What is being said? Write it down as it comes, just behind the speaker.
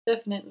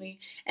definitely.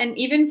 And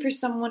even for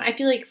someone, I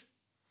feel like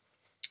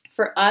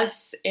for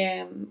us,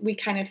 we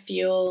kind of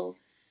feel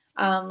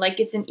like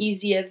it's an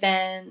easy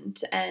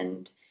event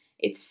and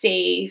it's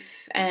safe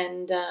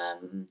and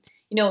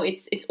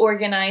it's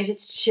organized,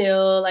 it's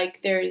chill.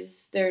 Like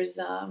there's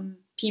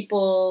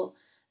people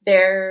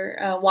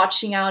there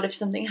watching out if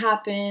something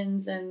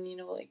happens, and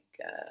like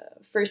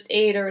first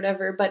aid or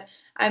whatever. But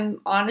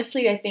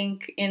I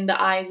think in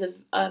the eyes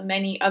of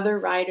many other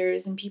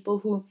riders and people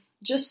who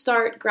just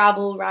start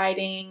gravel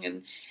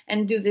riding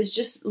and do this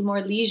just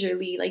more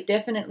leisurely, like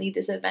definitely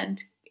this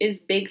event is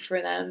big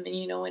for them,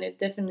 and it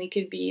definitely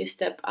could be a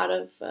step out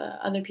of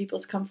other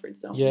people's comfort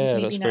zones. Yeah,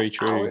 Maybe that's not very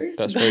true. ours,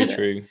 That's very but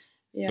true. I mean,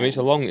 yeah, it's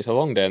a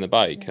long day on the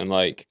bike, yeah, and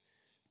like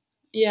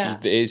yeah.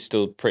 it is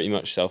still pretty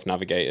much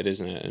self-navigated,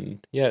 isn't it?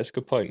 And yeah, it's a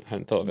good point. I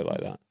hadn't thought of it like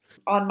Mhm. that.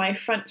 On my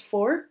front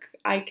fork,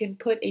 I can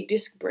put a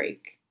disc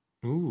brake.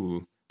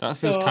 Ooh, that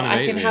feels So kind of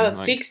I can have alien, a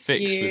like fixed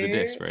fixed with a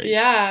disc gear. brake.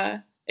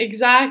 Yeah,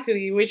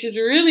 exactly, which is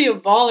really a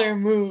baller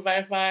move,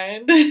 I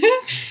find.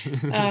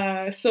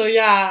 So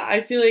yeah,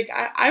 I feel like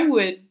I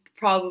would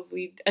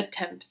probably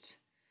attempt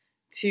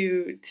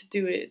to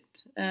do it.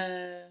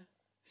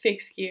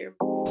 Fixed gear.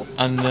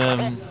 And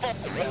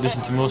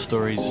listen to more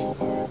stories.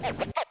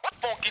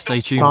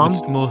 Stay tuned Tom?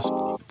 for more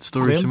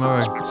stories Tim?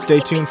 tomorrow. Stay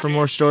tuned for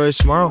more stories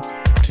tomorrow.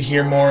 To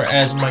hear more,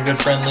 as my good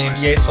friend Liam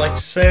Yates like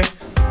to say,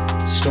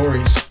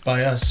 stories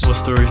by us. More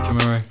stories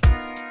tomorrow.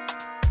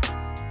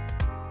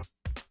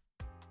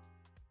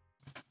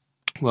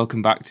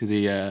 Welcome back to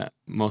the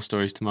More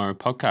Stories Tomorrow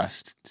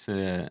podcast. It's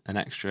an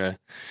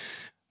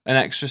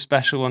extra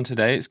special one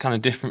today. It's kind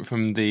of different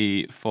from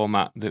the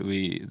format that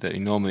we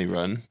normally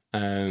run.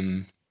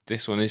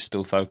 This one is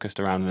still focused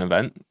around an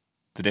event.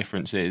 The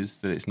difference is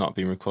that it's not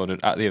being recorded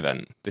at the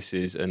event. This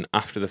is an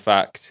after the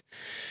fact.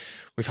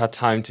 We've had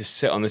time to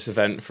sit on this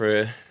event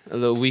for a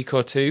little week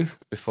or two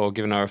before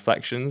giving our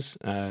reflections.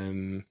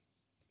 And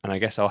I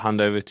guess I'll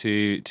hand over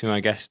to my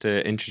guests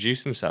to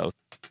introduce themselves.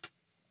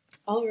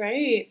 All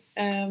right.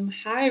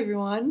 Hi,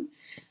 everyone.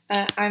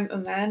 I'm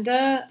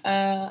Amanda.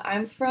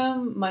 I'm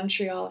from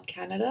Montreal,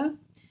 Canada.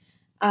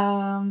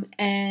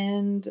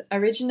 And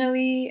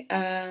originally,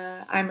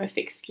 I'm a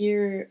fixed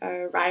gear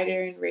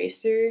rider and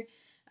racer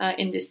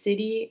in the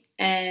city.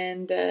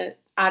 And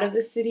out of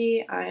the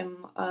city,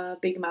 I'm a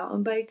big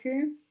mountain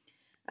biker.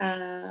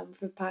 For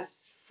the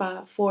past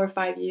 4 or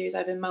 5 years,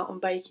 I've been mountain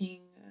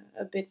biking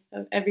a bit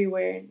of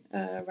everywhere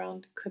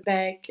around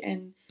Quebec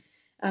and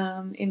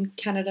in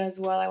Canada as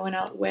well. I went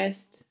out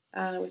west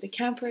with a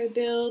camper I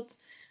built.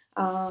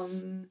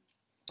 And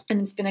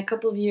it's been a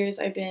couple of years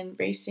I've been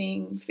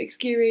racing fixed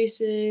gear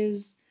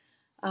races.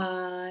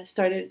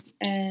 Started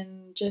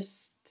and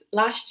just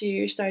last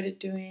year started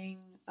doing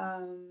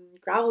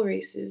gravel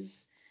races.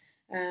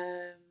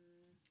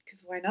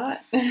 Because why not?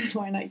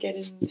 Why not get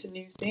into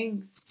new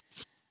things?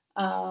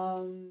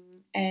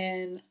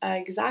 And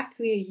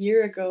exactly a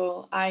year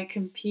ago, I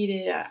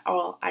competed.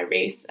 I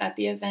raced at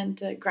the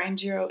event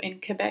Grinduro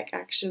in Quebec,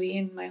 actually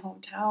in my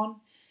hometown.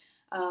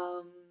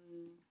 Um,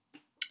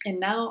 and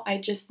now I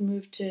just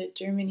moved to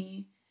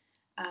Germany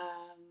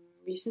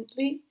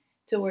recently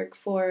to work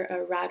for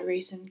a rad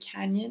race in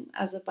Canyon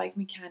as a bike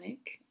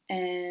mechanic.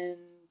 And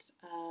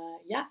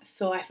yeah,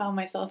 so I found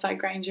myself at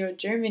Grinduro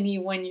Germany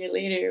 1 year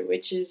later,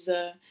 which is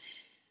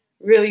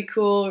really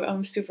cool.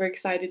 I'm super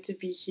excited to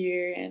be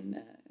here, and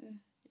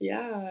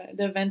yeah,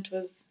 the event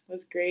was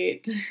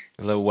great.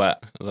 A little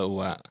wet, a little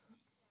wet.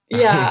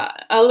 Yeah,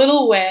 a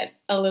little wet,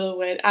 a little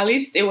wet. At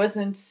least it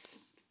wasn't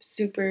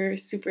super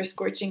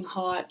scorching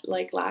hot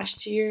like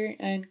last year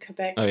in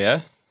Quebec. Oh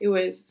yeah? It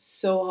was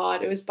so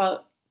hot. It was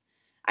about,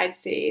 I'd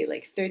say,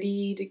 like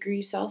 30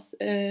 degrees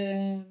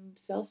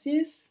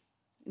Celsius.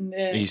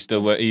 Are you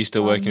still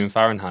working in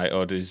Fahrenheit,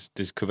 or does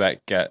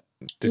Quebec get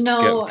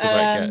No,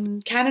 Quebec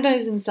get? Canada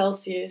is in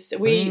Celsius. Ah.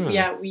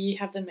 We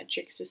have the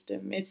metric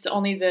system. It's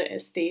only the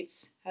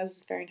States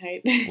has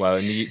Fahrenheit. Well,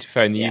 in the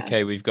Yeah.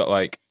 UK we've got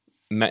like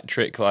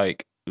metric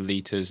like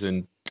liters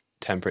and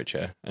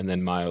temperature, and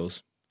then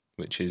miles,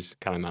 which is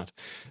kind of mad.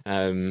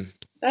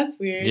 That's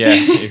weird. Yeah,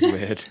 it is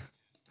weird.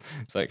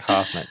 It's like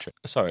half metric.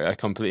 Sorry, I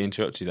completely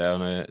interrupted you there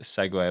on a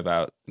segue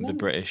about the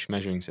British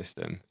measuring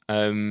system.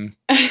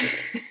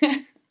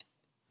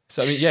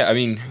 So I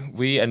mean,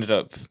 we ended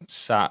up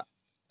sat.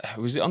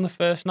 Was it on the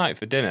first night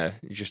for dinner?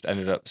 You just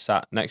ended up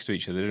sat next to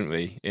each other, didn't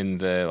we? In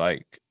the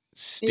like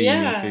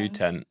steamy food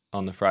tent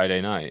on the Friday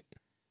night.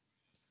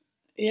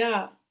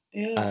 Yeah.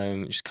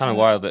 Just kind of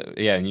wild that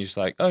and you're just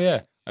like, oh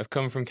yeah, I've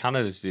come from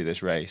Canada to do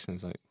this race, and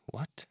it's like,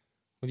 what?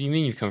 What do you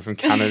mean you've come from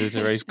Canada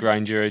to race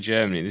Grinduro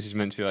Germany? This is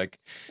meant to be like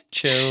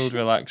chilled,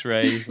 relaxed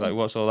race. Like,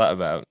 what's all that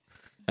about?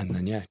 And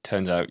then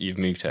turns out you've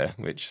moved here,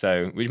 which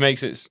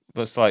makes it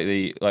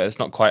slightly like it's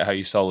not quite how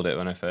you sold it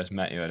when I first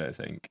met you. I don't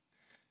think.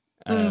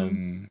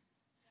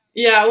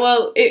 Yeah,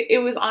 well, it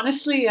was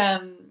honestly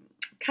kind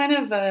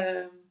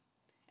of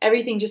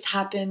everything just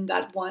happened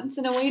at once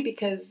in a way,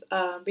 because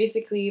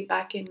basically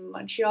back in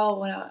Montreal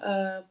when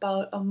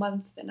about a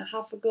month and a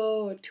half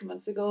ago or 2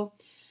 months ago,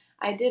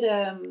 I did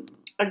a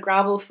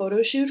gravel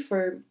photo shoot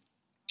for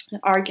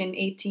Argon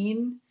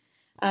 18.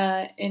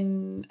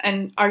 And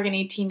Argon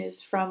 18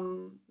 is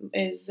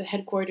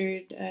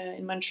headquartered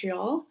in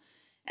Montreal.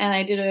 And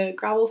I did a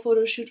gravel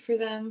photo shoot for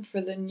them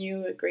for the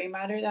new gray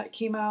matter that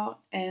came out,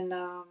 and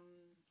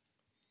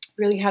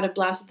really had a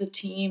blast with the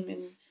team.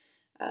 And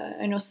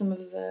I know some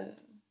of the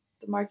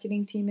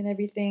marketing team and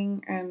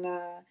everything. And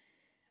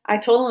I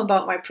told them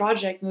about my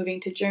project moving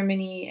to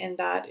Germany and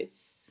that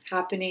it's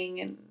happening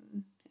and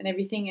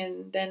everything.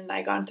 And then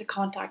I got into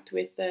contact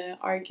with the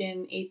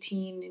Argon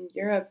 18 in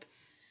Europe.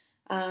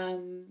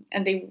 And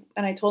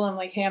I told them,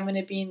 like, hey, I'm going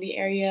to be in the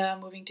area,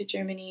 I'm moving to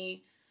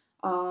Germany.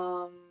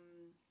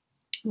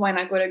 Why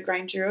not go to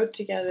Grinduro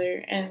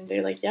together? And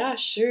they're like, yeah,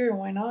 sure,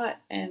 why not?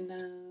 And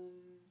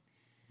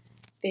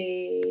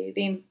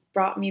they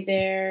brought me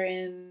there,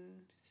 and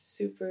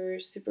super,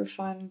 super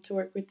fun to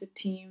work with the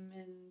team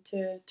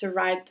and to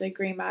ride the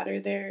gray matter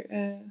there.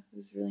 It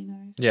was really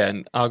nice. Yeah,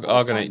 and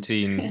Argon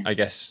 18, I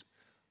guess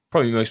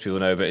probably most people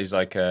know, but is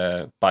like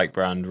a bike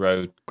brand,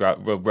 road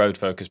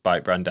focused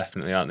bike brand,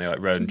 definitely, aren't they?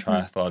 Like road and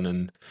triathlon,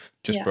 and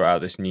just brought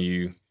out this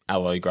new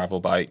alloy gravel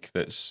bike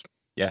that's,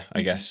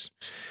 I guess,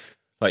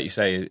 like you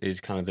say,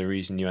 is kind of the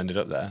reason you ended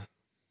up there.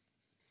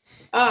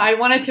 I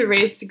wanted to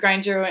race to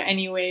Grinduro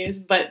anyways,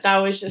 but that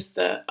was just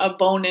a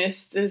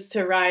bonus, is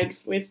to ride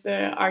with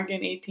the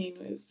Argon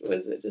 18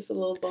 was just a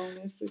little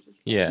bonus. Which is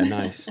fun.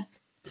 Nice.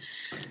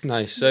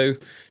 Nice. So,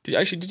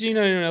 did you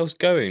know anyone else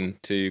going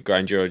to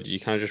Grinduro? Did you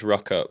kind of just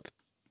rock up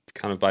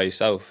kind of by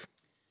yourself?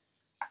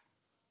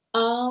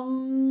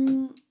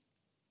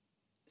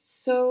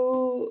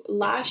 So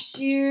last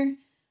year,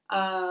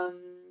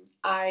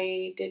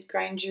 I did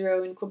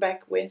Grinduro in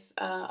Quebec with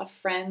a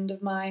friend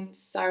of mine,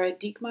 Sarah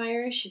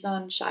Diekmeyer. She's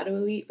on Shadow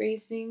Elite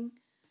Racing,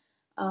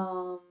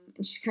 and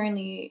she's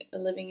currently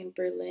living in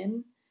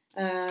Berlin.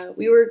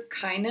 We were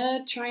kind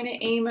of trying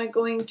to aim at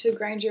going to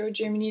Grinduro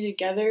Germany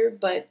together,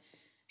 but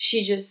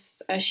she has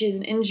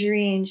an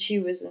injury and she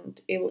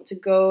wasn't able to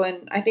go.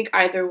 And I think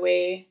either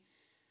way,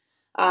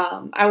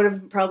 I would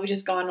have probably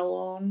just gone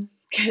alone,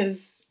 because,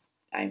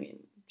 I mean,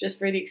 just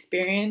for the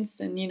experience.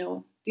 And, you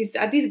know,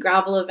 at these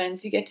gravel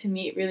events, you get to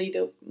meet really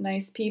dope,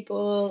 nice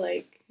people,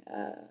 like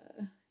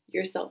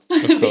yourself.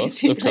 Of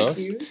course. Like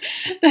you.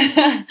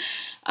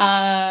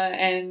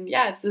 And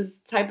yeah, it's this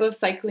type of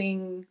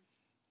cycling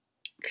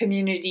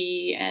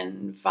community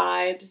and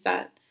vibes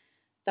that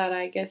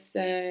I guess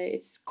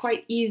it's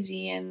quite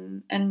easy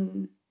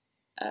and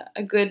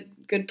a good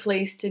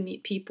place to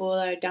meet people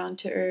that are down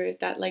to earth,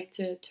 that like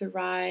to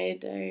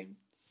ride, or,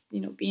 you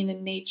know, be in the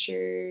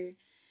nature.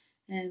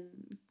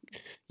 And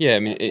I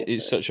mean,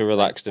 it's such a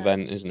relaxed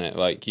event, isn't it?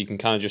 Like, you can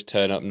kind of just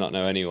turn up, not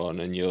know anyone,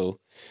 and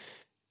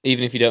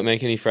even if you don't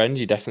make any friends,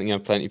 you definitely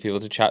have plenty of people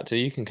to chat to.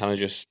 You can kind of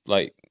just,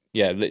 like,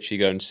 literally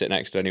go and sit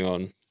next to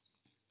anyone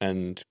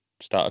and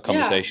start a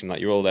conversation. Like,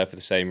 you're all there for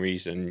the same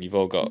reason. You've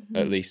all got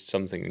at least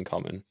something in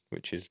common,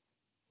 which is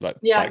like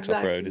bikes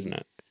off road, isn't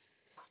it?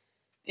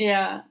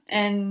 Yeah,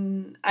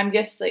 and I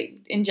guess, like,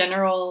 in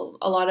general,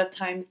 a lot of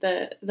times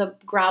the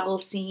gravel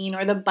scene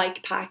or the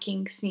bike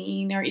packing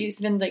scene, or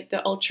even like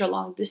the ultra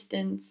long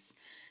distance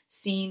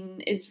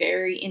scene, is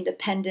very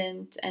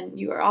independent, and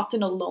you are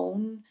often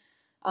alone.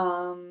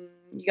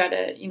 You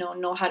gotta, you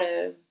know how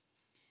to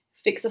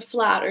fix a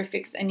flat or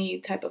fix any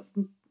type of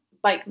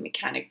bike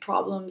mechanic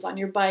problems on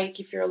your bike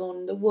if you're alone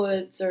in the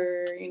woods,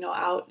 or, you know,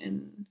 out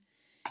in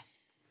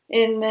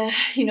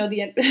you know,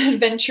 the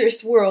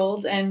adventurous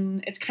world.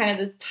 And it's kind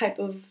of the type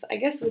of, I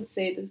guess would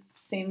say,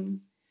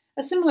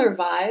 a similar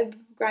vibe.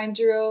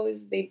 Grinduro is,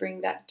 they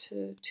bring that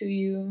to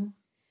you.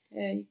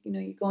 You know,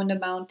 you go into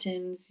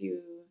mountains,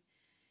 you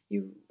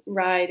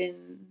ride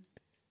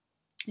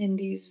in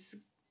these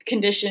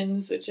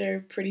conditions, which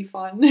are pretty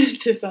fun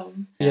to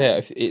some.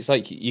 Yeah, it's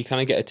like you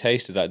kind of get a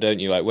taste of that, don't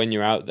you? Like, when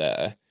you're out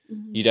there,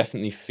 you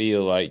definitely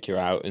feel like you're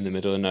out in the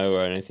middle of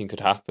nowhere and anything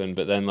could happen.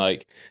 But then,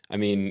 like, I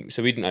mean,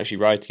 so we didn't actually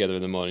ride together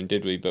in the morning,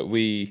 did we? But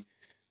we,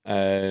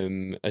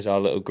 as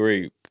our little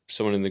group,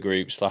 someone in the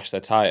group slashed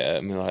their tire,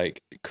 and we're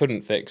like,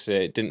 couldn't fix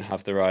it, didn't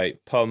have the right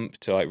pump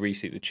to, like,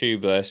 reseat the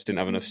tubeless, didn't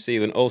have enough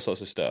sealant, all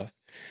sorts of stuff.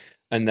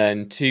 And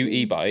then 2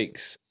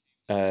 e-bikes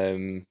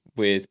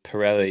with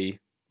Pirelli,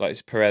 like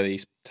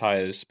Pirelli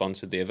tires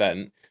sponsored the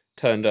event,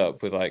 turned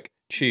up with, like,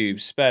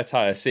 tubes, spare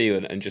tire,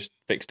 sealant, and just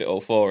fixed it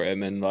all for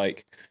him, and,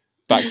 like,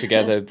 back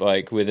together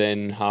like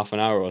within half an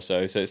hour or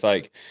so. So it's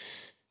like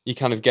you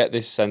kind of get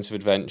this sense of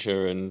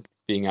adventure and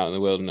being out in the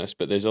wilderness,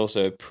 but there's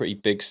also a pretty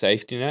big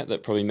safety net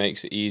that probably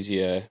makes it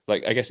easier.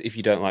 Like, I guess if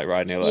you don't like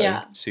riding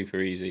alone, super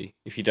easy.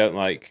 If you don't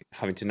like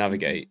having to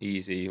navigate,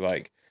 easy.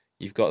 Like,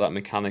 you've got that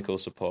mechanical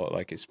support.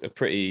 Like, it's a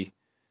pretty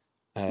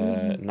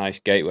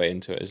nice gateway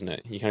into it, isn't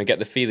it? You kind of get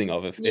the feeling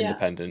of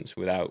independence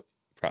without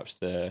perhaps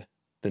the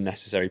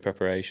necessary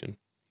preparation.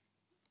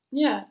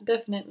 Yeah,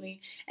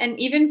 definitely. And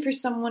even for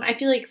someone, I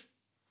feel like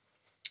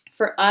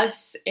for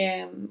us,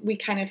 we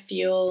kind of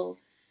feel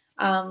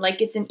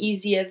like it's an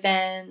easy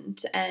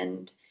event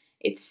and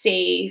it's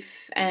safe,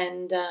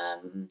 and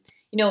you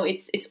know,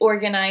 it's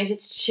organized,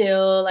 it's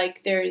chill.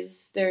 Like,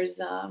 there's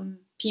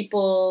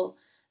people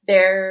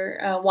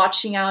there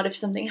watching out if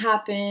something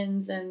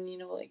happens, and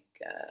like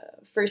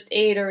first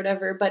aid or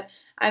whatever. But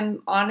I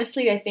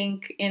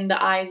think in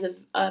the eyes of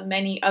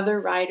many other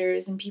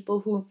riders and people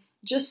who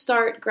just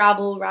start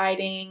gravel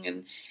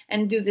riding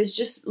and do this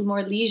just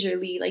more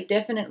leisurely, like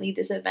definitely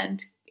this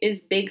event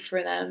is big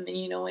for them,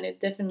 and it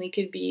definitely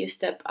could be a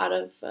step out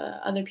of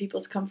other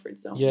people's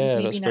comfort zone. Yeah,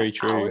 Maybe that's not very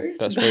true. ours,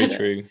 That's but, very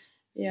true.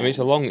 Yeah. I mean, it's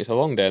a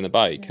long day on the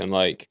bike, and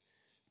like,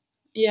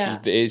 yeah,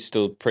 it is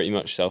still pretty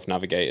much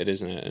self-navigated,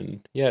 isn't it?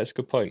 And yeah, it's a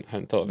good point. I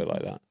hadn't thought of it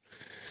like that.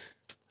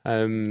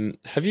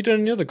 Have you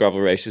done any other gravel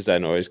races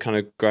then, or is kind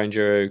of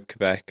Grinduro,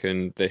 Quebec,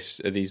 and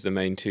are these the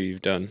main two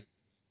you've done?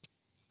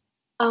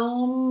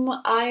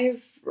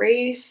 I've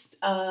raced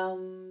a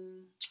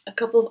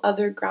couple of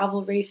other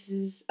gravel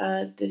races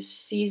this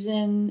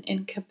season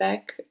in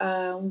Quebec.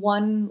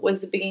 One was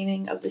the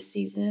beginning of the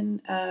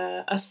season,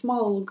 a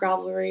small little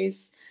gravel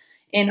race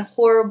in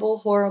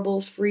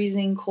horrible,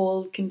 freezing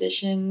cold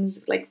conditions,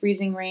 like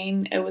freezing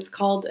rain. It was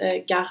called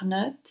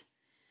Garnotte.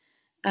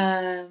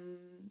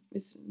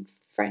 It's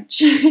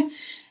French.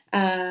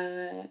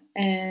 And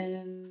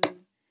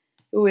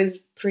it was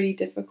pretty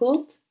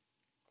difficult.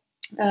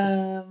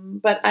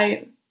 But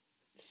I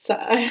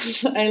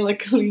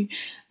luckily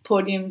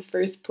podiumed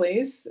first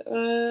place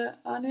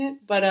on it.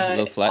 But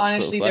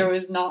honestly, there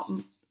was not.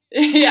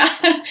 Yeah,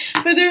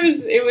 but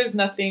it was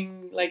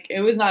nothing, like,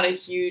 it was not a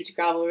huge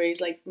gravel race,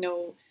 like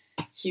no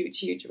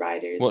huge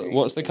riders.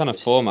 What's the kind of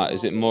format?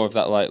 Is it more of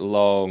that like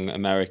long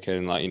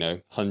American, like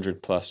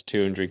 100 plus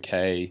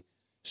 200k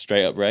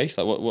straight up race?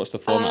 Like what's the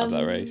format of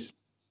that race?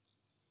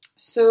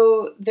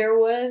 So there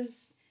was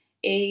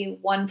a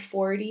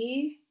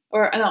 140 a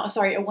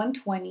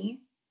 120,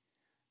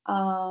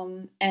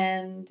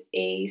 and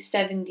a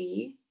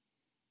 70.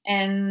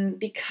 And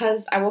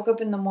because I woke up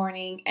in the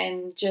morning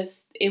and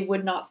just it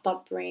would not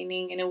stop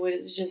raining, and it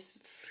was just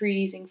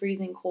freezing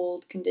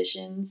cold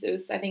conditions. It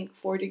was, I think,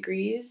 4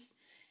 degrees,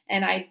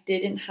 and I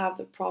didn't have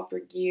the proper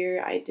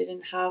gear. I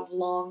didn't have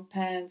long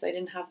pants. I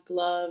didn't have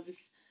gloves.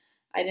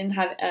 I didn't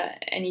have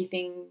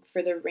anything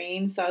for the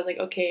rain. So I was like,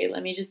 okay,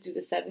 let me just do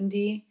the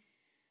 70.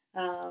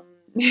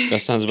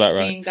 That sounds about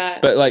right.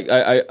 That. But like,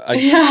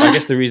 I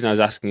guess the reason I was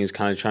asking is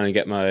kind of trying to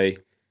get my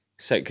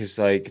set, because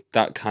like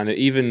that kind of,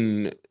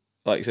 even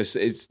like, so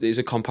it's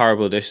a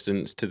comparable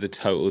distance to the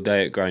total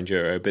day at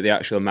Grinduro, but the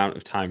actual amount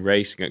of time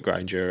racing at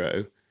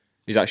Grinduro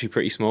is actually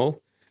pretty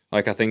small.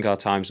 Like, I think our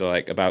times are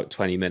like about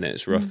 20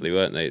 minutes roughly,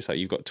 weren't they? It's like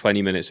you've got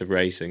 20 minutes of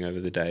racing over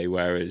the day,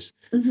 whereas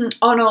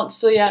oh no,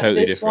 so yeah,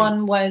 totally this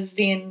different. one was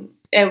the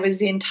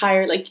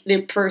entire, like,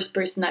 the first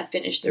person that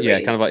finished the race. Yeah,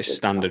 kind of like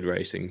standard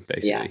racing,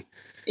 basically.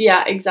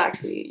 Yeah,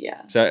 exactly.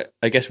 Yeah. So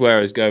I guess where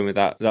I was going with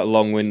that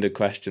long-winded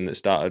question that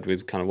started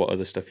with kind of what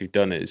other stuff you've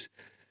done is,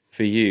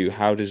 for you,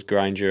 how does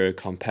Grinduro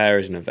compare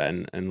as an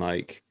event, and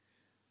like,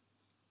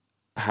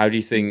 how do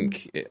you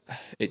think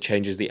it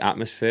changes the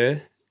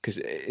atmosphere? Because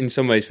in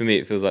some ways, for me,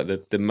 it feels like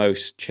the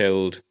most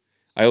chilled.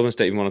 I almost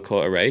don't even want to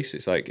call it a race.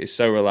 It's like, it's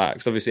so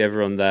relaxed. Obviously,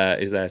 everyone there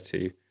is there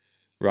to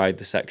ride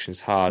the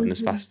sections hard and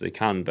as fast as they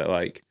can, but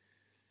like,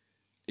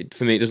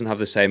 for me, it doesn't have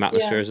the same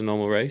atmosphere as a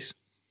normal race.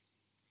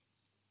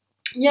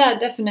 Yeah,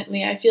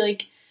 definitely. I feel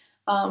like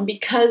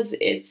because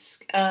it's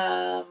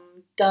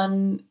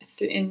done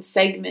in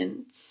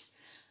segments,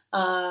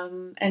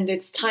 and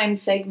it's time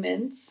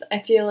segments, I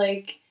feel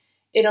like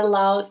it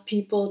allows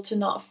people to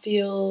not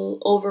feel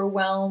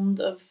overwhelmed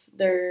of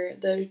their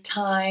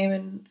time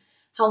and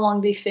how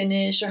long they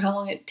finish or how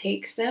long it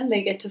takes them.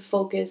 They get to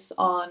focus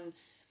on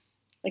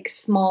like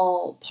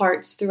small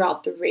parts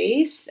throughout the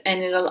race,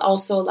 and it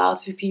also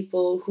allows for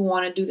people who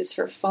want to do this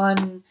for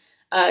fun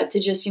to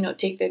just,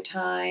 take their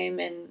time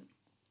and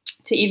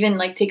to even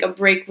like take a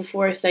break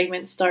before a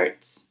segment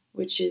starts,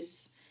 which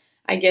is,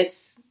 I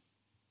guess,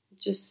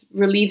 just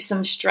relieve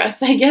some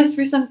stress, I guess,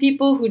 for some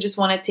people who just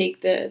want to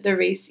take the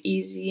race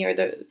easy, or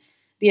the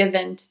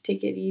event,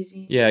 take it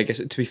easy. Yeah, I guess,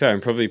 to be fair,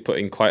 I'm probably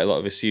putting quite a lot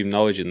of assumed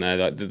knowledge in there.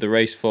 Like the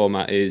race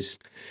format is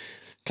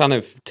kind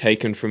of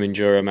taken from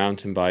enduro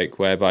mountain bike,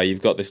 whereby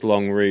you've got this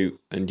long route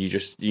and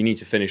you need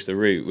to finish the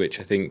route, which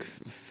I think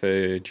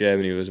for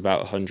Germany was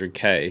about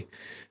 100k.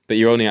 But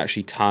you're only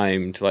actually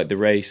timed, like the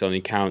race only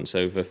counts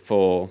over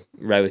 4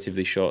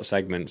 relatively short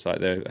segments.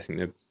 Like I think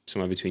they're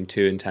somewhere between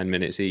 2 and 10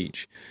 minutes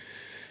each.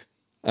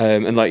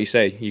 And like you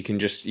say, you can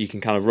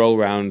kind of roll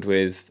around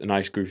with a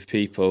nice group of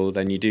people.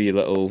 Then you do your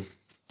little,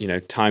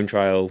 time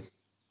trial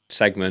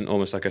segment,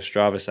 almost like a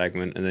Strava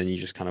segment, and then you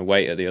just kind of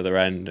wait at the other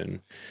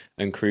end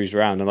and cruise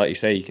around. And like you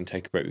say, you can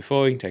take a break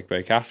before, you can take a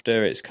break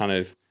after. It's kind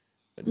of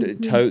a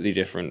totally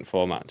different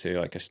format to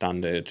like a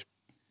standard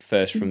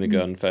first from the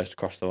gun, first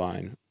across the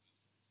line.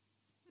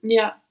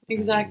 Yeah,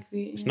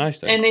 exactly. It's nice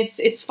though. And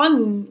it's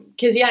fun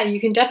because, you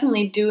can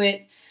definitely do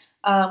it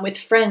with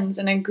friends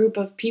and a group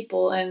of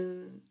people,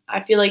 and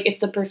I feel like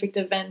it's the perfect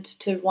event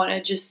to want to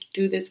just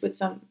do this with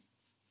some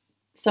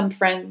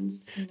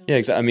friends. Yeah,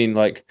 exactly. I mean,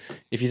 like,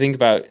 if you think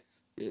about,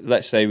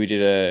 let's say we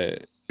did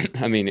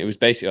it was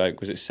basically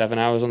like, was it 7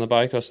 hours on the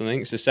bike or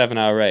something? It's a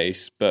 7-hour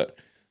race, but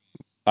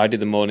I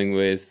did the morning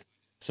with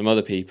some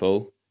other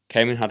people,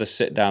 came and had a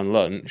sit down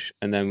lunch,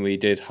 and then we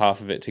did half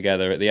of it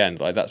together at the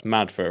end. Like, that's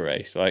mad for a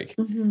race. Like,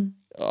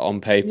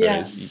 on paper,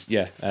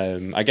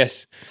 I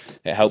guess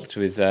it helped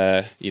with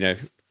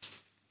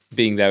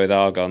being there with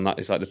Argon. That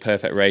is like the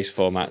perfect race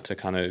format to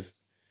kind of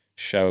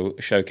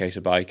showcase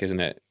a bike, isn't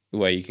it?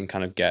 Where you can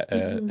kind of get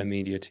a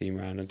media team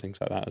around and things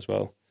like that as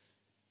well.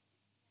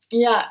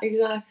 Yeah,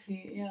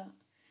 exactly. Yeah.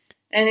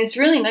 And it's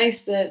really nice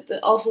that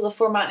also the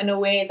format in a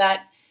way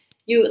that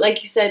you,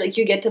 like you said, like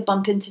you get to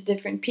bump into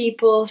different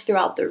people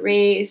throughout the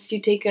race. You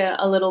take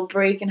a little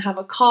break and have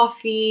a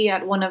coffee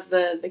at one of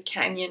the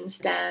canyon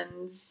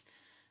stands.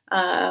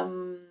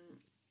 And,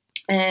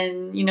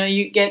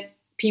 you get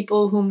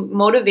people who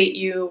motivate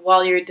you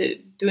while you're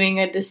doing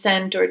a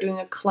descent or doing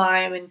a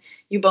climb, and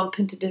you bump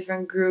into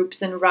different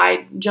groups and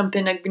jump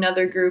in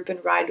another group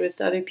and ride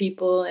with other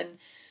people. And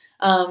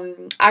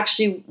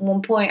actually,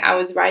 one point I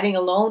was riding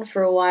alone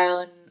for a while,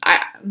 and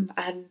I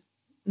had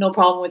no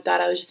problem with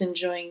that. I was just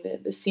enjoying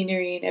the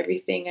scenery and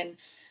everything, and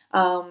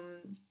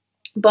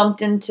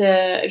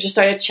just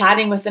started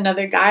chatting with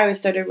another guy I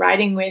started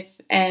riding with,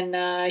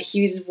 and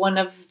he was one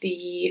of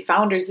the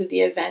founders of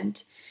the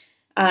event,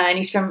 and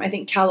he's from, I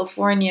think,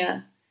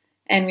 California,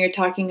 and we were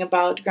talking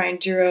about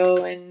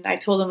Grinduro, and I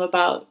told him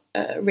about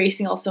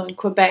racing also in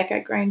Quebec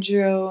at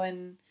Grinduro,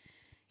 and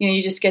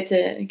you just get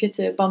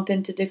to bump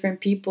into different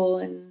people,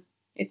 and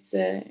it's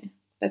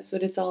that's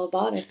what it's all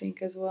about, I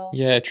think, as well.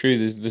 Yeah, true.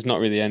 There's not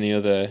really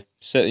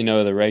certainly no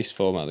other race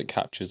format that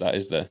captures that,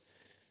 is there?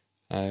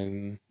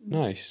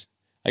 Nice.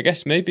 I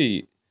guess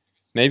maybe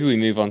we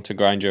move on to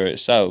Grinduro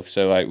itself.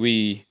 So like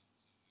we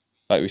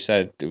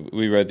said,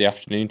 we rode the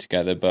afternoon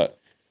together, but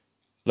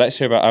I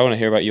want to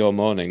hear about your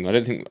morning.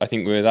 I think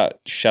we were that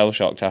shell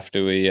shocked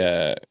after we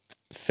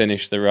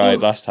finished the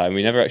ride last time.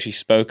 We never actually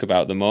spoke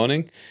about the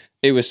morning.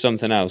 It was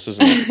something else,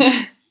 wasn't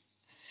it?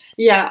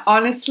 Yeah,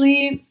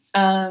 honestly,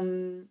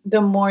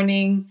 the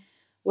morning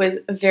was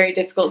very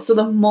difficult. So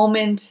the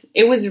moment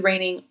it was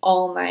raining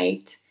all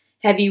night,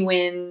 heavy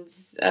winds,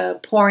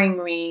 pouring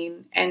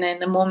rain, and then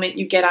the moment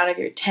you get out of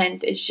your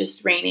tent, it's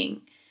just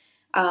raining.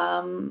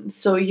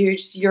 So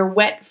you're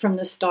wet from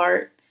the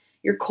start.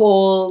 You're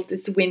cold.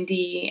 It's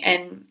windy,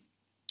 and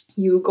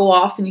you go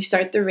off and you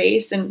start the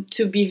race. And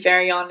to be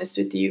very honest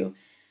with you,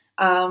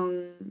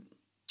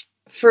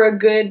 for a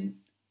good,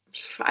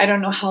 I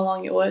don't know how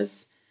long it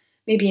was,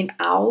 maybe an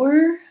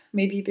hour,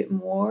 maybe a bit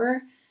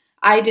more,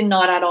 I did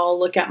not at all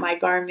look at my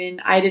Garmin.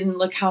 I didn't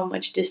look how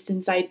much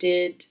distance I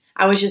did.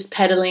 I was just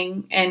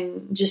pedaling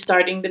and just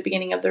starting the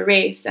beginning of the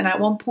race. And at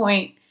one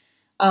point,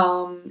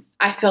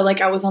 I felt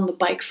like I was on the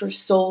bike for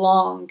so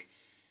long.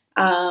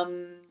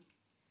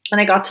 And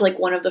I got to like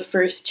one of the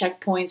first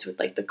checkpoints with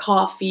like the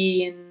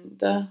coffee and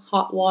the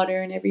hot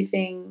water and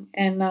everything.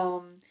 And I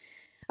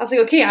was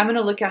like, okay, I'm going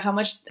to look at how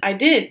much I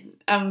did.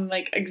 I'm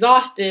like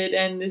exhausted,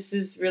 and this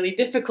is really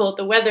difficult.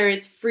 The weather,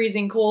 it's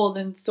freezing cold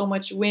and so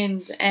much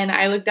wind. And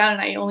I looked down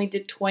and I only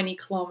did 20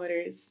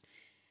 kilometers.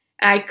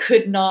 I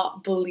could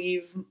not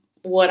believe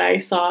what I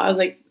saw. I was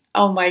like,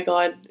 oh my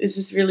God, is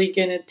this really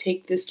going to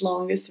take this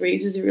long, this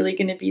race? Is it really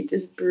going to be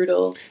this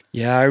brutal?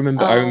 Yeah, I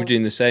remember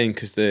doing the same,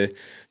 because there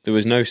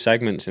was no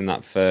segments in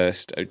that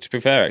first, to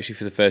be fair, actually,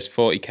 for the first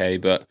 40k,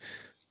 but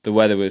the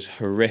weather was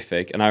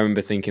horrific. And I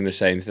remember thinking the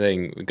same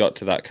thing. We got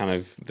to that kind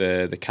of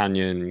the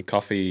canyon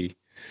coffee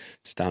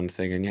stand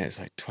thing, and yeah, it's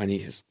like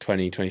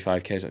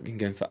 25k. I've been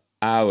going for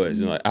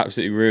hours and like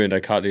absolutely ruined. I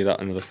can't do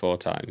that another 4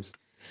 times.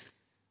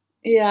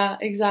 Yeah,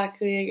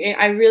 exactly.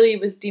 I really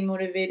was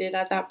demotivated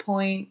at that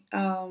point.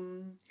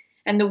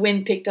 And the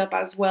wind picked up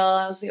as well.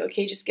 I was like,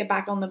 okay, just get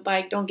back on the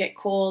bike, don't get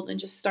cold, and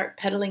just start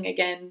pedaling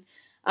again.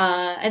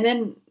 And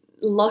then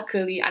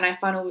luckily, and I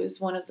found it was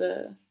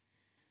it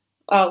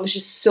was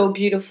just so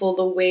beautiful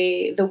the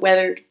way the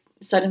weather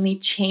suddenly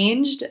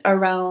changed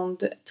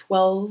around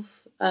 12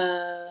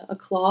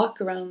 o'clock,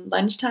 around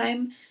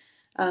lunchtime.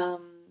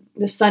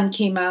 The sun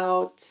came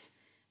out,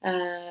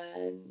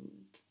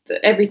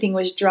 everything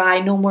was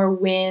dry, no more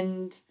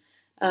wind,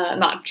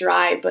 not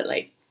dry, but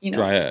like,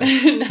 drier.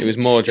 It was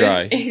more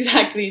dry.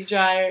 Exactly,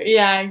 drier.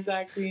 Yeah,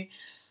 exactly.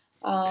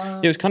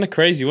 It was kind of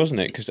crazy,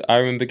 wasn't it? Because I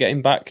remember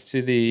getting back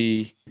to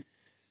the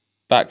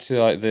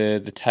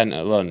tent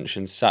at lunch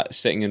and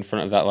sitting in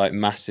front of that like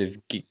massive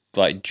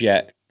like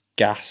jet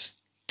gas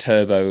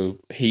turbo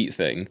heat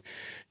thing,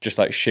 just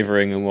like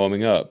shivering and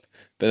warming up.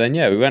 But then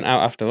we went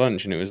out after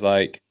lunch and it was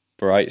like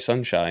bright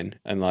sunshine,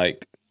 and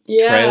like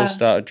trails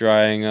started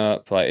drying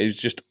up. Like it was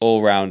just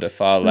all round a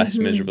far less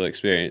miserable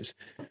experience.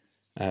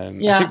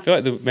 I feel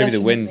like maybe the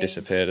wind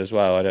disappeared as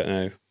well. I don't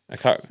know. I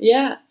can't.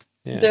 Yeah.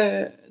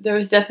 There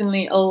was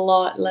definitely a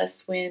lot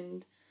less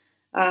wind.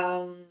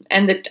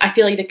 And I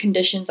feel like the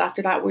conditions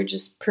after that were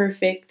just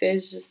perfect.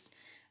 It's just,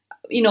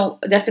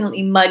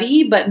 definitely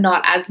muddy, but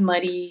not as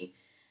muddy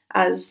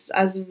as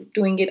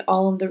doing it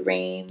all in the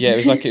rain. Yeah,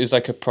 it was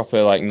like a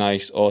proper like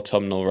nice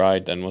autumnal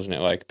ride then, wasn't it?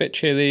 Like a bit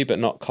chilly but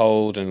not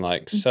cold, and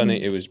like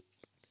sunny. It was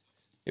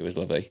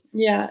lovely.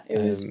 Yeah, it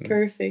was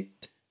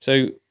perfect.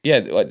 So yeah,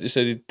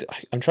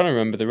 I'm trying to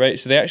remember the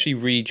race. So they actually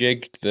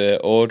rejigged the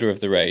order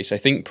of the race. I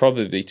think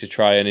probably to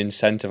try and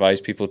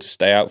incentivize people to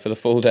stay out for the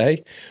full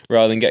day,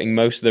 rather than getting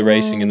most of the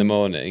racing in the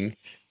morning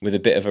with a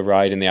bit of a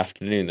ride in the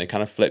afternoon. They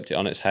kind of flipped it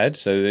on its head.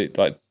 So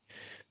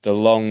the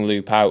long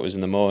loop out was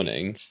in the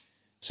morning.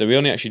 So we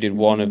only actually did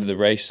one of the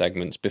race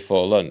segments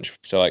before lunch.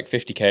 So like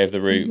 50k of the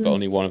route, but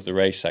only one of the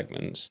race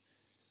segments,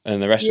 and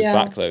the rest was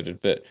backloaded.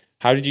 But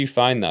how did you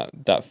find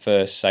that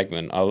first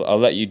segment? I'll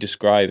let you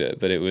describe it,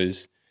 but it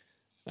was.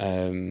 I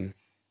don't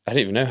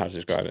even know how to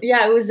describe it.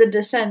 Yeah, it was the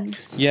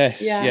descent.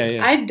 Yes,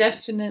 Yeah. I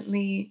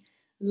definitely,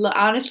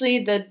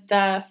 honestly,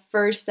 the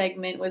first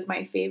segment was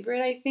my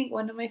favorite. I think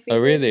one of my favorites. Oh,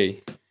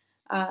 really?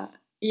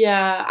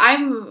 Yeah,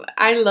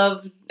 I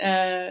love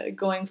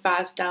going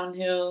fast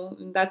downhill.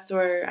 And that's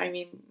where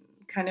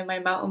kind of my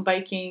mountain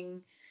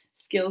biking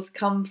skills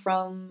come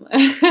from.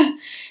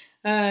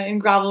 In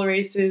gravel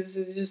races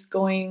is just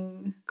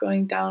going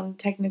down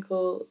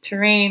technical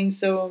terrain.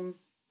 So.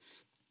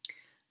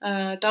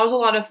 That was a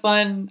lot of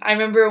fun. I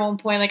remember at one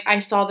point, like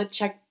I saw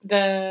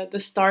the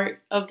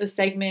start of the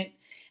segment,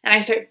 and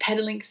I started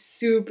pedaling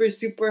super,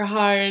 super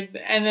hard.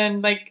 And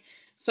then like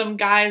some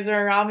guys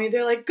are around me,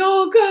 they're like,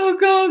 "Go, go,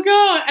 go,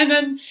 go!" And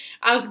then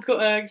I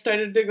was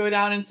started to go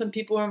down, and some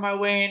people were in my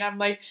way, and I'm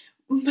like,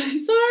 "Sorry,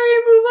 move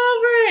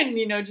over!"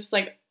 And just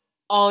like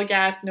all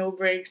gas, no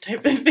brakes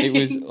type of thing. It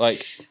was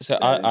like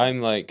I'm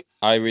like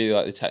I really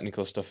like the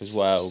technical stuff as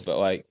well, but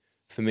like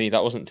for me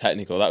that wasn't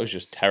technical. That was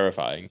just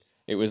terrifying.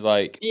 It was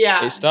like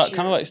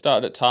kind of like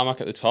started at tarmac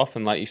at the top,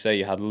 and like you say,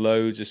 you had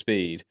loads of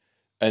speed,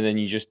 and then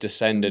you just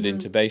descended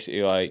into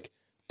basically like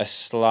a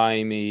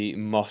slimy,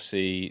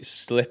 mossy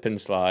slip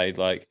and slide,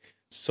 like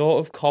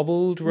sort of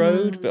cobbled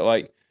road, but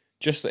like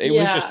just it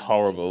was just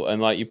horrible. And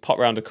like you pop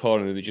around a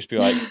corner, and it would just be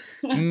like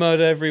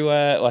mud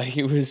everywhere. Like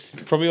it was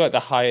probably like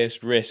the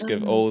highest risk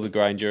of all the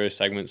Grinduro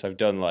segments I've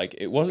done. Like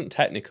it wasn't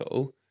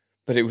technical,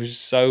 but it was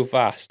so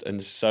fast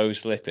and so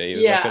slippy. It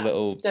was like a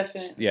little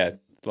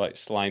like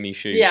slimy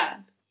shoe. Yeah.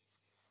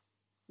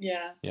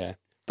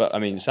 But I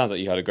mean, it sounds like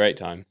you had a great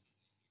time.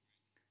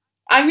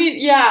 I mean,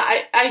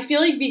 yeah, I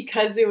feel like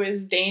because it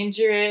was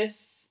dangerous,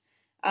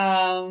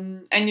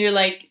 and you're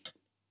like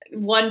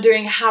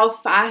wondering how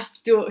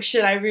fast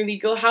should I really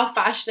go? How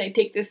fast should I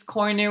take this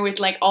corner with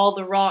like all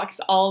the rocks,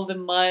 all the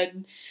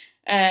mud?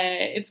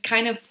 It's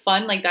kind of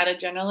fun, like that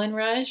adrenaline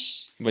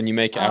rush. When you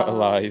make it out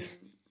alive.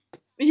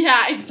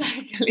 Yeah,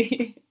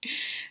 exactly.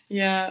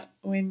 Yeah,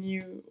 when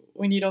you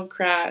don't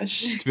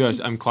crash. To be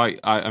honest, I'm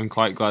quite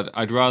glad.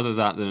 I'd rather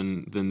that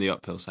than the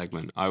uphill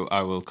segment.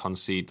 I will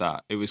concede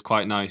that. It was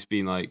quite nice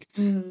being like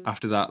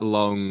after that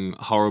long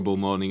horrible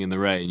morning in the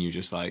rain, you're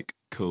just like,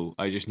 cool,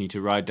 I just need to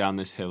ride down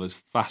this hill as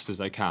fast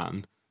as I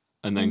can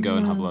and then go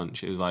and have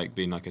lunch. It was like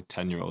being like a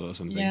 10-year-old or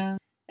something. Yeah.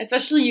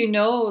 Especially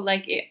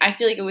I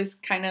feel like it was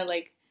kind of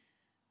like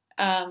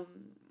I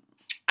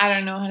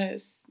don't know how to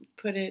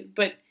put it,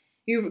 but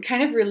you're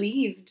kind of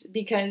relieved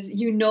because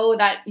you know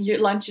that your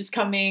lunch is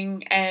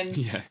coming and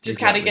just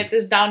kind of get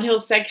this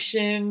downhill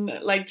section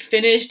like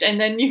finished,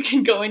 and then you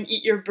can go and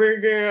eat your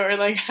burger or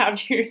like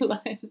have your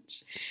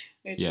lunch.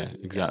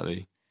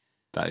 Exactly.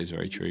 That is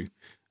very true.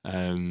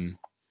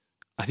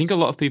 I think a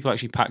lot of people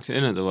actually packed it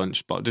in at the lunch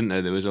spot, didn't they?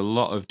 There was a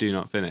lot of did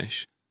not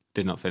finish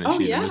even.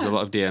 There was a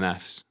lot of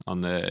DNFs on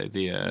the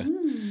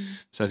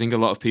so I think a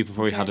lot of people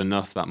probably had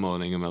enough that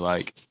morning and were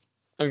like,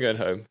 I'm going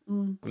home.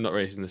 I'm not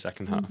racing the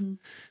second half.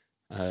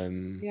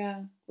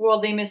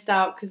 Well, they missed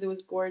out because it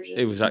was gorgeous.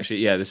 It was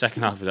actually the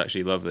second half was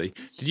actually lovely.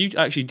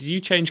 Did you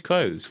change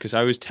clothes? Because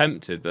I was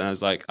tempted, but I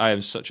was like, I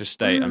am such a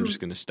state, I'm just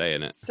going to stay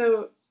in it.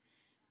 So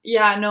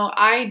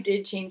I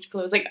did change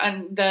clothes. Like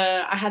I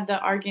had the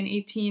Argon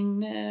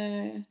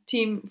 18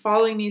 team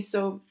following me,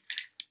 so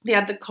they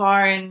had the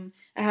car and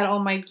I had all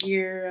my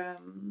gear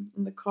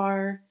in the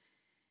car.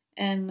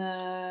 And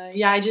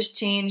I just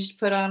changed,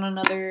 put on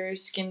another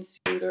skin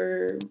suit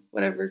or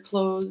whatever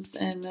clothes,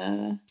 and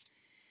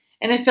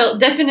I felt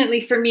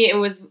definitely for me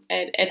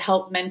it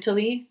helped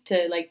mentally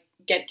to like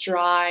get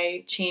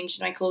dry, change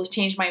my clothes,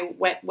 change my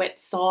wet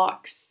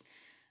socks,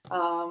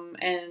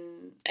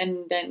 and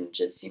then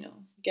just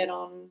get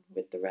on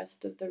with the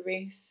rest of the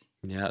race.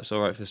 Yeah, that's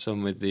all right for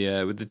some with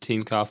the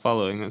team car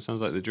following. That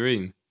sounds like the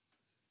dream.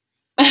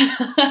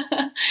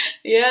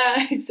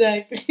 Yeah,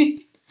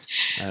 exactly.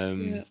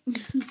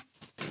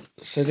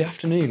 So the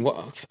afternoon,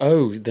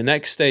 the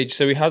next stage.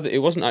 So it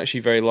wasn't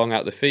actually very long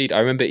out the feed. I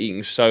remember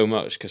eating so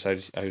much because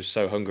I was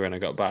so hungry when I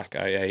got back.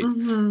 I ate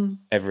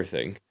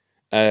everything.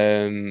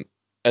 And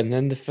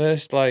then the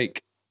first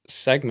like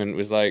segment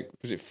was like,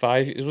 was it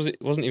 5?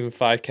 It wasn't even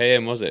 5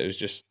 km, was it? It was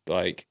just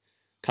like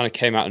kind of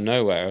came out of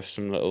nowhere off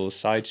some little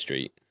side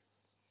street.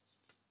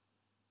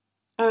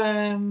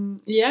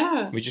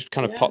 We just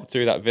kind of popped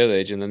through that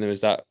village, and then there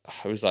was it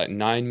was like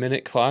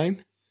 9-minute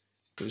climb.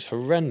 It was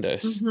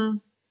horrendous.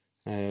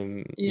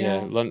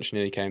 Lunch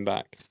nearly came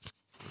back.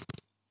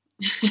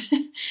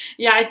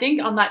 I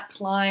think on that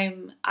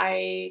climb,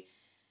 I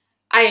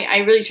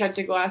really tried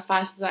to go as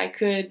fast as I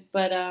could,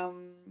 but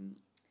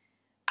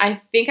I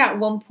think at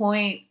one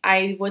point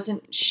I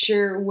wasn't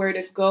sure where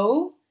to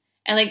go,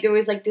 and like there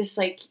was like this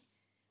like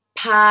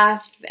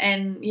path,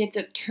 and you had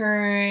to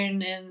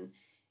turn and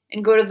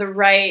go to the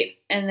right,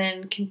 and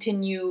then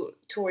continue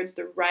towards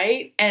the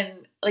right, and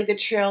like the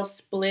trail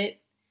split,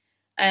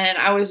 and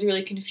I was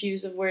really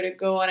confused of where to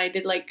go, and I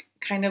did like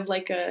kind of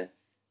like a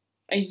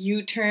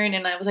U-turn,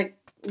 and I was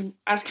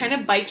kind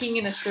of biking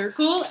in a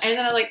circle, and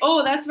then I was like,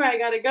 oh, that's where I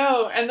gotta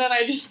go, and then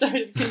I just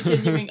started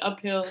continuing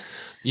uphill.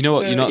 You know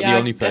what? You're not Yeah, the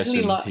only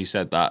person who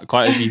said that.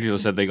 Quite a few people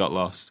said they got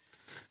lost.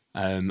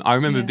 I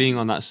remember being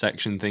on that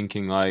section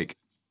thinking like,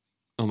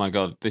 oh my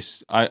god,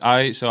 this.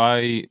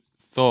 I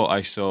thought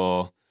I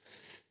saw.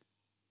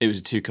 It was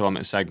a 2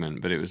 kilometer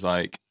segment, but it was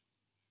like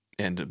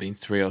it ended up being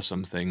 3 or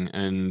something,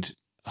 and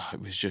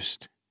it was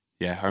just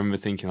I remember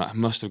thinking like I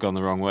must have gone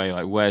the wrong way.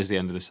 Like, where's the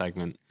end of the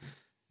segment?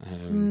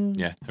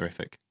 Yeah,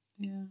 horrific.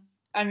 Yeah,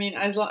 I mean,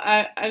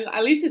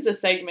 at least it's a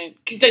segment,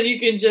 because then you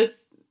can just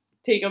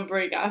take a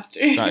break after.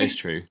 That is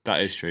true.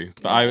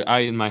 But I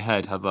in my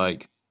head had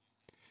like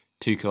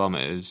 2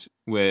 kilometers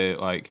where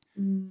like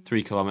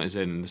 3 kilometers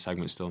in and the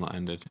segment's still not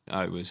ended.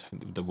 It was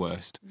the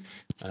worst.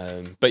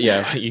 But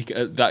yeah,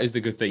 that is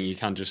the good thing. You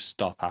can just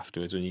stop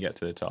afterwards when you get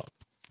to the top.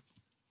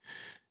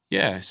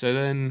 Yeah, so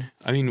then,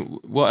 I mean,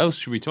 what else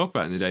should we talk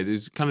about in the day?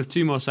 There's kind of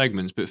 2 more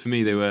segments, but for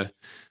me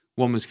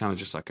one was kind of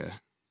just like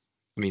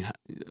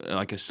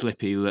a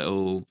slippy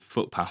little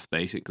footpath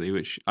basically,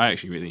 which I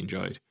actually really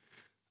enjoyed.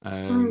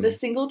 The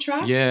single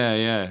track?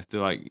 Yeah, the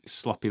like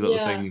sloppy little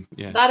thing.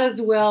 Yeah, that as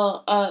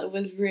well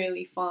was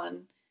really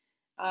fun.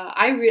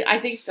 I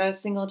think the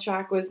single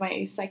track was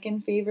my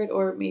second favorite,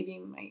 or maybe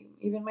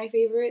my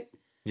favorite.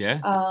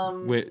 Yeah.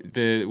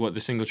 The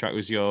single track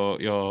was your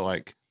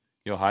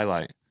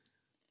highlight.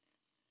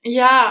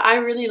 Yeah, I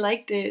really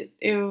liked it.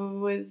 It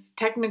was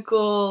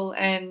technical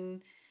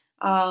and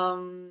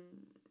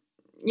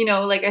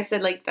like I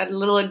said, like that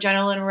little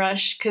adrenaline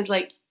rush, because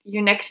like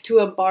you're next to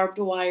a barbed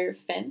wire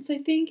fence, I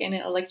think, and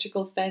an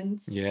electrical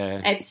fence. Yeah.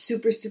 And it's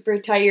super, super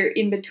tight. You're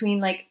in between,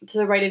 like, to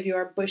the right of you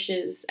are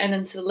bushes, and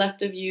then to the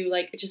left of you,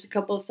 like, just a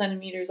couple of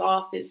centimeters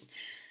off is,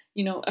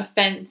 a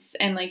fence,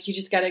 and, like, you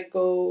just gotta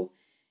go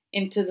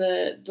into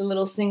the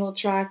little single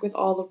track with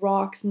all the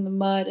rocks and the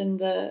mud and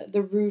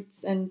the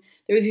roots, and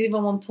there was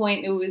even one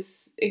point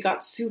it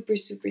got super,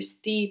 super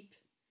steep,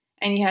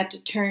 and you had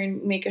to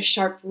make a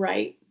sharp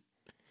right.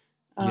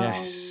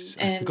 Yes,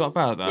 I forgot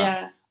about that.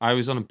 Yeah. I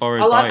was on a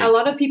borrowed bike. A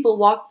lot of people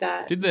walk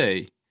that. Did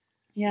they?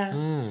 Yeah.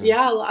 Ah.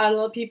 Yeah, a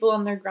lot of people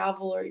on their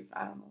gravel or,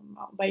 I don't know,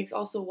 mountain bikes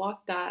also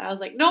walk that. I was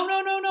like, no,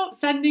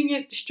 sending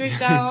it straight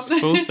down.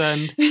 Full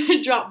send.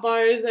 Drop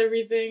bars,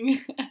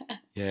 everything.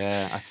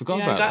 Yeah, I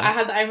forgot about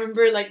that. I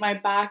remember, like, my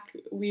back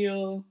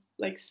wheel,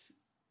 like,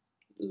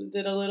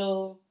 did a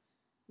little,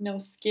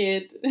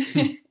 skid.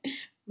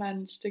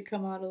 Managed to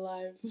come out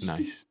alive.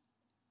 Nice.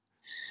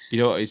 You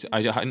know what?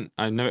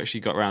 I never actually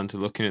got around to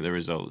looking at the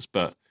results,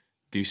 but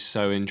it'd be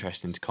so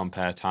interesting to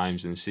compare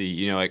times and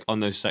see, like on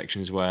those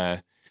sections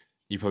where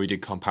you probably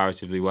did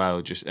comparatively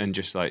well, just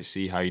like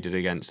see how you did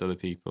against other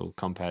people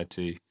compared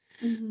to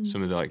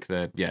some of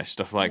the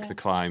stuff like the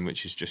climb,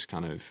 which is just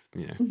kind of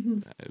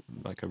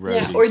like a road.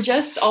 Yeah, or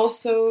just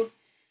also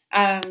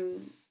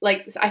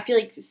like I feel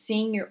like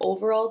seeing your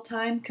overall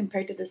time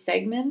compared to the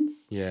segments.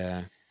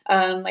 Yeah.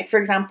 Like for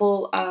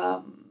example,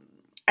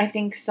 I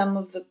think some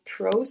of the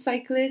pro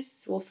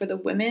cyclists, well, for the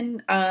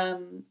women,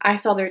 I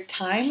saw their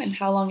time and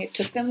how long it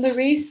took them the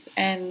race,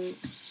 and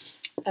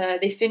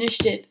they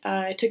finished it.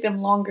 It took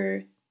them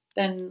longer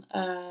than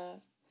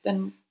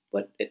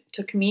what it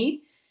took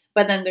me,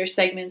 but then their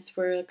segments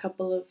were a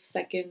couple of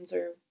seconds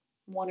or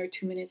 1 or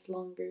 2 minutes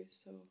longer.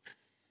 So.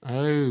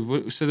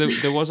 Oh, so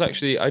there was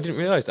actually, I didn't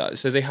realize that.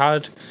 So they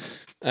had,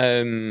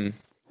 so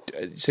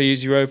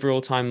is your overall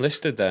time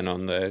listed then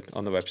on the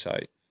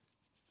website?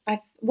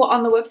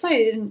 On the website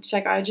I didn't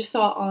check. I just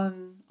saw it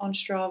on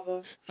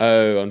Strava.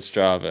 Oh, on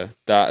Strava.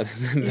 That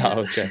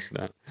old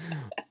chestnut.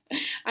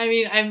 I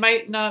mean, I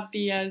might not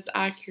be as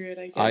accurate,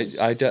 I guess.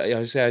 I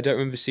don't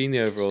remember seeing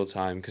the overall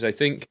time, because I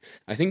think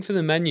for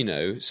the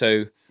men,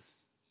 so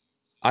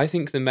I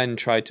think the men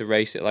tried to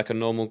race it like a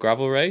normal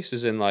gravel race,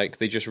 as in like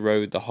they just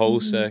rode the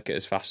whole circuit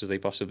as fast as they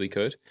possibly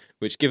could,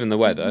 which given the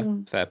weather,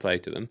 fair play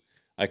to them,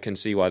 I can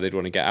see why they'd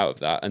want to get out of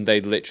that, and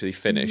they'd literally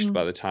finished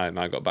by the time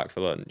I got back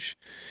for lunch.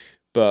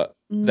 But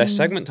their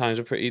segment times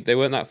they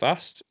weren't that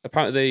fast.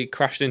 Apparently they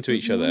crashed into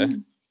each other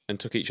and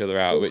took each other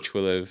out, which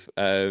will have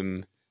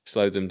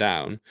slowed them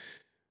down.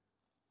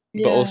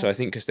 Yeah. But also I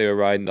think because they were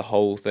riding the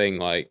whole thing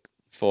like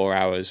 4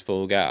 hours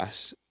full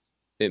gas,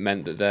 it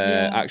meant that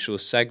their actual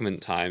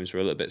segment times were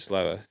a little bit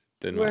slower.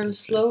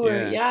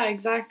 Slower, yeah,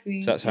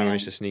 exactly. So that's how I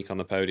managed to sneak on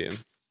the podium.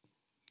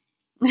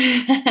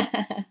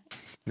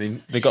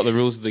 They got the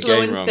rules of the game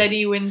wrong. Slow and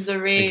steady wins the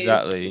race.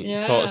 Exactly. Yeah.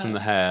 Tortoise and the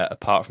hare,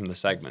 apart from the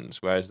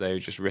segments, whereas they were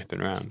just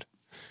ripping around.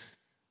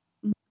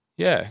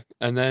 Yeah,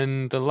 and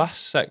then the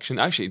last section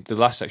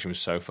was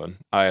so fun.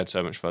 I had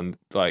so much fun.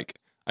 Like,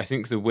 I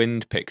think the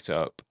wind picked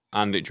up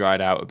and it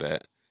dried out a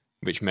bit,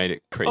 which made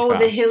it pretty Oh,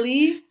 fast. the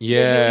hilly?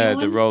 Yeah,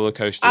 the one? roller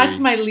coaster. That's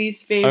my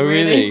least favorite,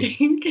 really? I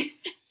think.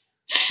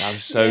 That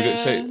was so good.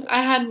 So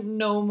I had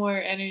no more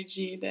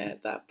energy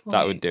at that point.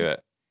 that would do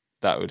it.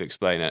 That would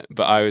explain it.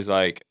 But I was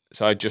like,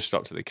 so I just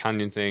stopped at the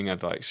canyon thing.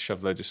 I'd like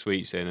shoved loads of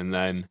sweets in, and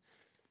then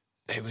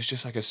it was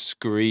just like a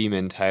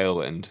screaming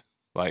tailwind,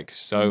 like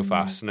so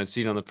fast. And I'd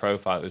seen on the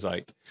profile it was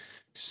like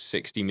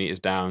 60 meters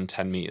down,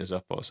 10 meters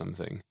up or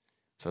something.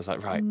 So I was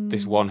like, right,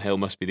 this one hill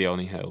must be the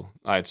only hill.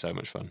 I had so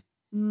much fun.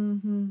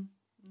 Mm-hmm.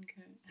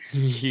 Okay.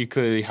 You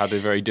clearly had a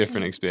very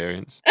different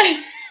experience.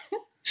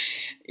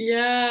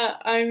 Yeah,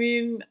 I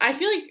mean, I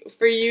feel like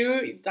for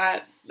you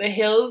that the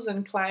hills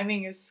and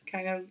climbing is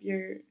kind of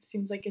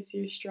seems like it's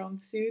your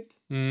strong suit.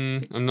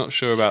 I'm not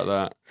sure about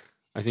that.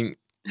 I think,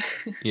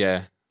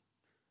 yeah.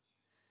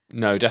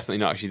 No, definitely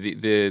not. Actually,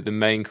 the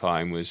main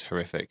climb was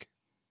horrific.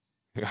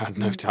 I had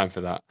no time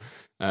for that.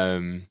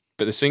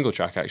 But the single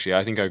track, actually,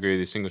 I think I agree.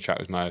 The single track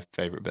was my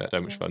favorite bit.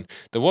 So much fun.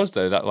 There was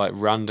though that like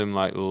random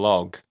like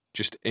log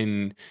just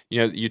in.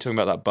 You're talking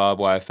about that barbed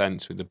wire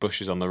fence with the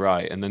bushes on the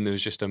right, and then there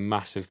was just a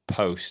massive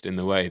post in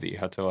the way that you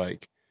had to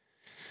like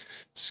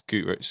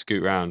scoot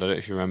round. I don't know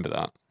if you remember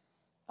that.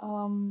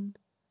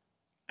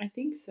 I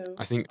think so.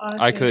 I think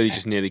Honestly, I clearly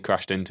just nearly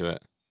crashed into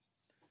it.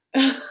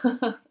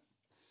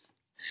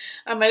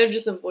 I might have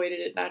just avoided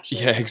it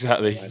naturally. Yeah,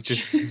 exactly.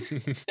 Just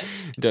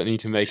don't need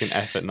to make an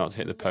effort not to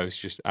hit the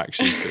post. Just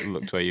actually sort of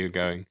looked where you were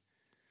going.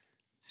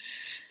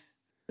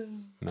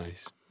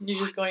 Nice. You're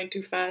just going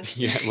too fast.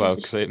 Yeah, well,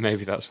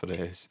 maybe that's what it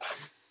is.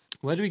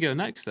 Where do we go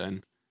next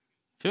then?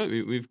 I feel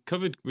like we've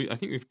covered. I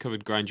think we've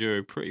covered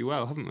Grinduro pretty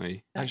well, haven't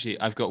we? Actually,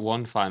 I've got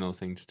one final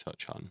thing to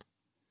touch on.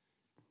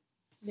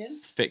 Yeah.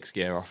 Fixed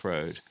gear off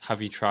road.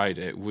 Have you tried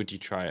it? Would you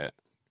try it?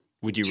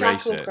 Would you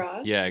race it?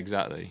 Tracklocross? Yeah,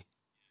 exactly.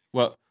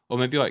 Well, or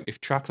maybe like if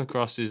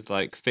tracklocross is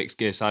like fixed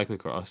gear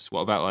cyclocross,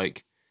 what about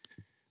like,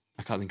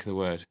 I can't think of the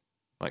word,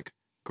 like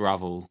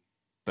gravel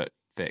but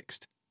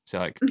fixed. So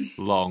like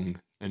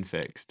long and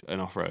fixed and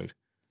off road.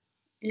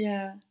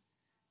 Yeah.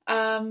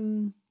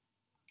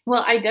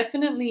 Well, I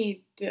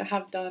definitely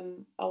have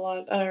done a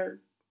lot, or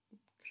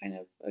kind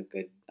of a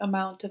good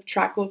amount of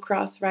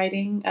tracklocross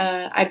riding.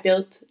 I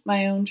built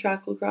my own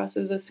tracklocross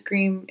as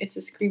it's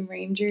a Scream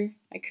Ranger.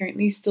 I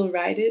currently still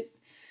ride it.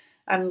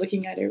 I'm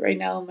looking at it right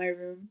now in my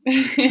room.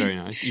 Very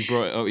nice. You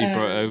brought it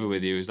over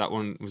with you. Was that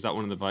one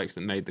of the bikes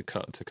that made the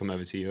cut to come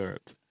over to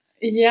Europe?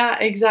 Yeah,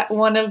 exactly.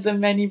 One of the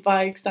many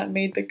bikes that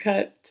made the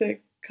cut to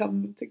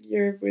come to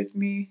Europe with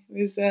me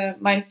was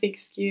my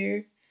fixed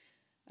gear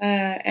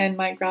and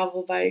my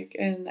gravel bike,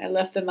 and I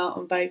left the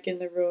mountain bike in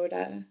the road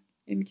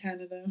in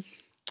Canada.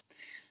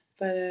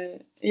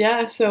 But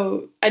yeah,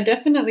 so I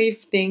definitely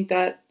think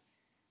that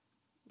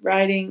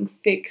riding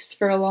fixed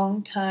for a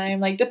long time,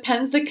 like,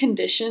 depends the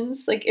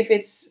conditions. Like, if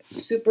it's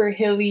super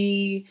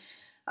hilly,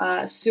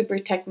 super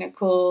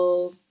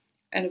technical,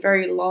 and a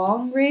very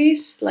long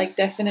race, like,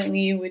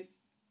 definitely would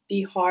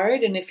be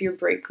hard. And if you're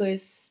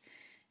brakeless,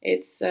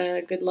 it's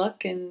good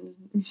luck, and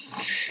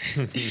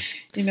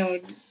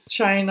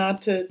try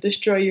not to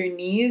destroy your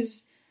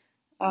knees.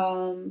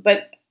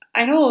 But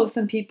I know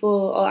some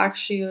people are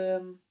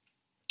actually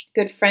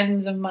good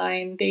friends of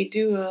mine. They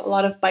do a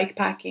lot of bike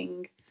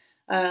packing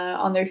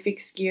on their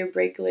fixed gear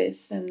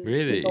brakeless, and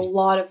really with a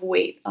lot of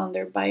weight on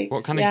their bike.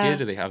 What kind of gear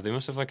do they have? They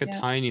must have like a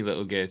tiny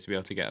little gear to be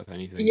able to get up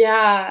anything.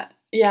 Yeah,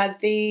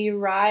 they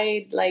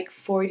ride like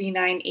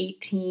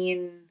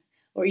 49/18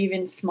 or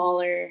even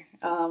smaller,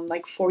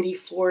 like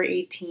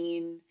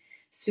 44/18,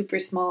 super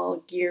small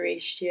gear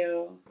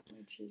ratio,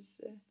 which is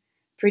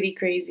pretty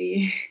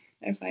crazy.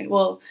 I find.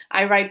 Well,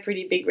 I ride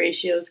pretty big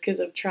ratios because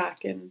of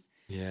track and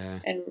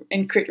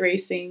crit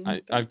racing.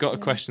 I've got a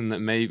question that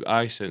maybe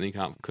I certainly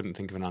couldn't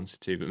think of an answer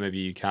to, but maybe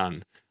you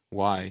can.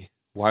 Why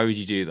would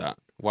you do that?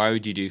 Why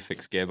would you do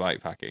fixed gear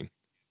bike packing?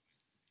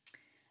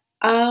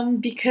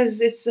 Because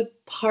it's a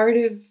part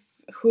of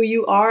who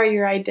you are,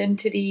 your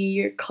identity,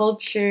 your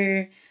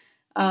culture.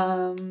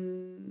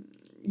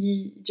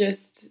 You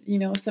just,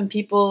 some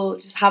people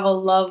just have a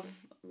love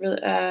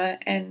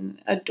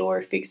and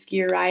adore fixed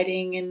gear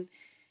riding,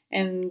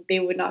 and they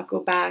would not go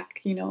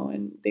back,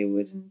 and they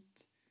wouldn't.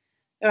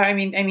 Or I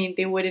mean,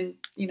 they wouldn't,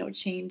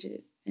 change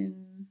it.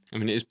 And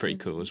it is pretty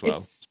cool as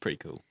well. It's pretty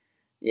cool.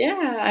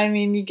 Yeah, I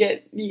mean, you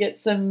get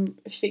some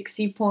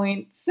fixie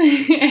points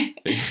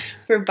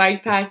for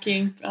bike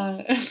packing,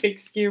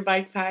 fixed gear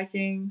bike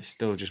packing. It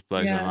still just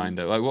blows my mind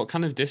though. Like, what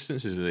kind of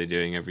distances are they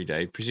doing every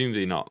day?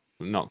 Presumably not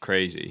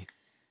crazy.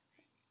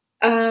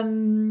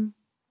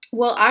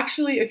 Well,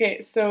 actually,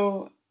 okay,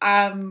 so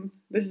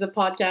this is a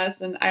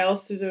podcast, and I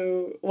also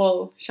do,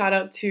 shout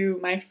out to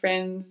my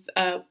friends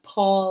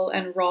Paul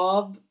and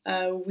Rob.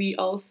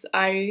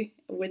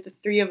 With the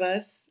three of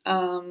us,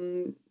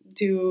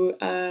 do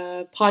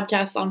a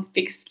podcast on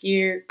fixed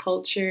gear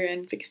culture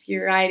and fixed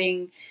gear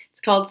riding.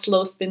 It's called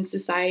Slow Spin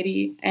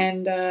Society,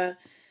 and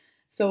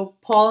so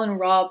Paul and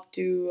Rob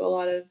do a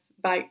lot of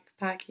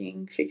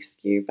fixed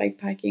gear bike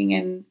packing,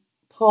 and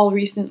Paul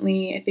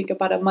recently, I think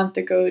about a month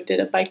ago, did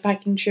a bike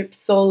packing trip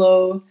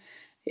solo.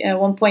 At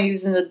one point he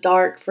was in the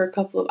dark for a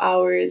couple of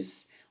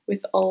hours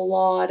with a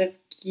lot of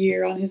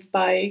gear on his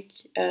bike.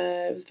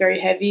 It was very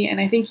heavy, and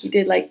I think he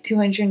did like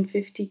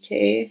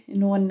 250K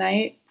in one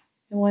night,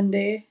 in one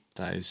day.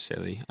 That is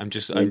silly. I'm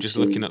just Which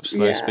looking is- up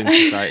Slow yeah. Spin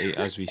Society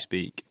as we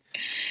speak.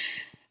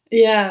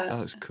 Yeah.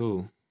 That's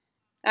cool.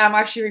 I'm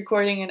actually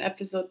recording an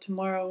episode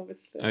tomorrow with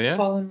Oh, yeah?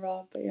 Paul and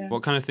Rob. But yeah.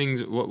 What kind of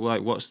things? What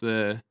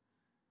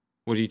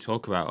do you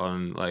talk about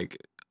on like?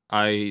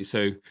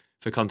 So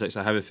for context,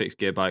 I have a fixed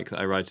gear bike that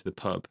I ride to the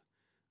pub,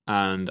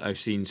 and I've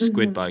seen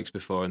squid bikes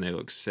before, and they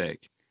look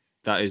sick.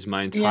 That is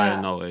my entire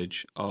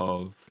knowledge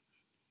of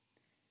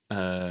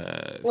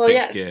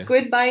fixed gear.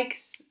 Squid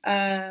bikes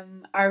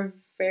are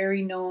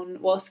very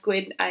known. Well,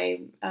 squid,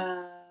 if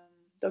I'm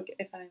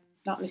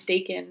not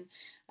mistaken,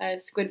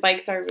 squid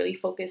bikes are really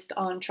focused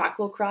on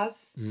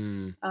tracklocross.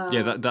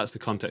 That's the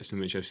context in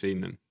which I've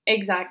seen them.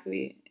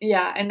 Exactly.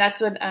 Yeah, and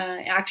that's what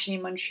actually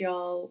in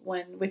Montreal,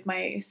 when with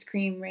my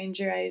Scream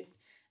Ranger,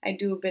 I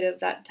do a bit of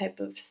that type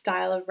of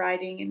style of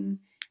riding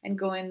and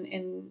go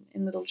in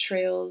little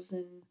trails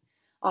and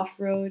off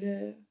road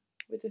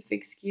with a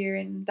fixed gear,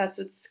 and that's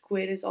what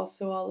Squid is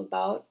also all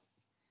about.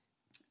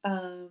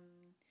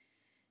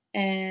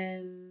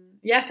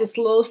 So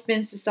Slow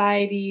Spin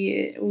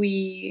Society,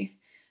 we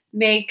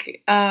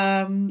make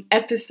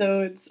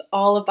episodes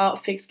all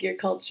about fixed gear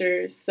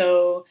culture.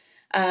 So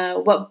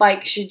what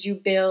bike should you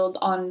build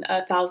on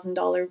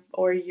 $1,000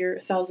 or your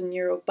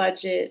 €1,000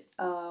 budget,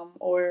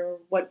 or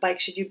what bike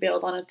should you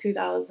build on a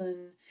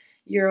 €2,000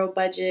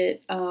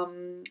 budget?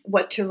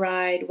 What to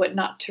ride, what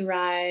not to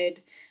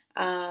ride,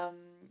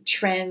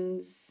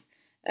 trends,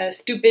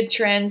 stupid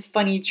trends,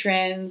 funny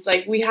trends.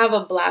 Like, we have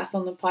a blast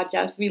on the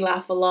podcast. We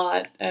laugh a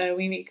lot.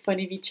 We make fun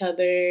of each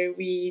other.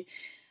 We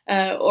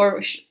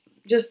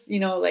just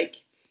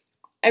like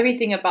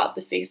everything about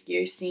the fixed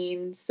gear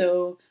scene.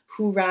 So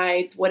who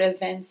rides, what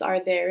events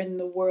are there in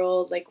the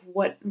world, like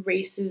what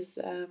races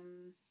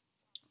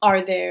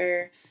are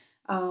there,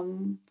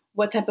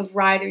 what type of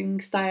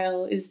riding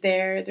style is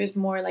there. There's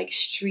more like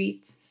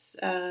streets,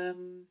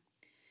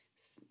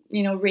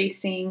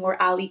 racing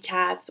or alley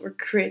cats or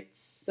crits.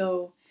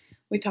 So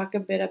we talk a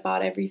bit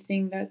about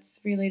everything that's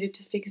related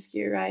to fixed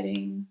gear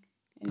riding.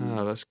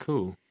 Oh, that's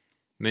cool.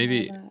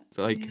 Maybe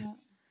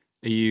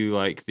are you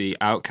like the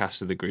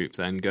outcast of the group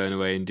then, going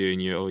away and doing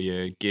all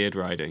your geared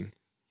riding?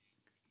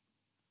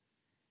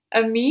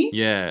 Me?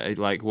 Yeah,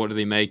 like what do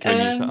they make when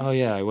you're just like, oh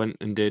yeah, I went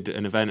and did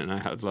an event and I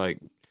had like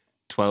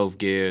 12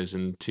 gears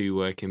and 2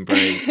 working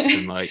brakes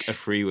and like a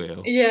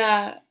freewheel.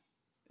 Yeah.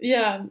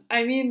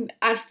 I mean,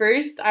 at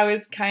first I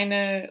was kind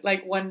of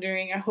like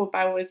wondering, I hope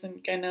I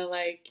wasn't gonna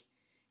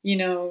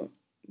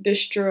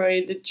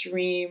destroy the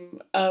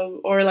dream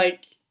of, or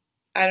like,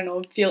 I don't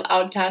know, feel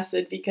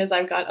outcasted because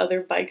I've got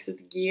other bikes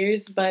with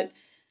gears, but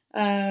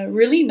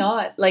really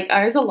not. Like,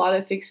 there's a lot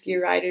of fixed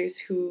gear riders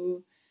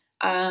who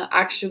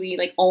actually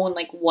like own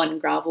like one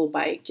gravel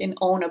bike and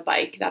own a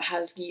bike that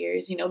has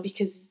gears,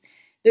 because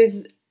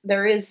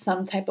there is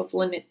some type of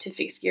limit to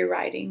fixed gear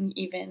riding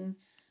even.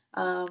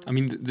 I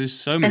mean, there's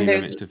so many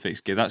limits to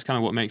fixed gear. That's kind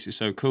of what makes it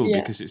so cool,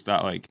 because it's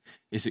that like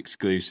it's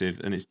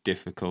exclusive and it's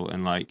difficult,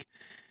 and like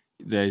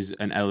there's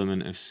an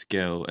element of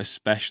skill,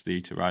 especially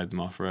to ride them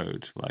off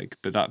road. Like,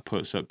 but that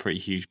puts up pretty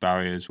huge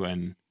barriers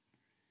when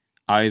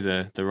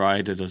either the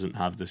rider doesn't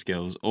have the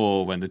skills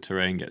or when the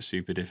terrain gets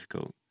super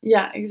difficult.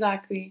 Yeah,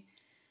 exactly.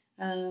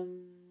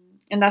 And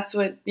that's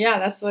what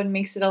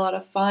makes it a lot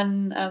of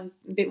fun, a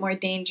bit more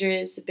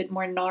dangerous, a bit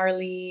more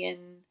gnarly,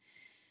 and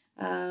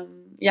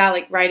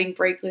like riding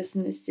brakeless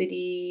in the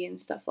city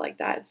and stuff like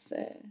that.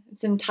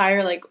 It's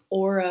entire like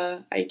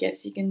aura, I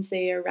guess you can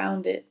say,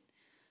 around it.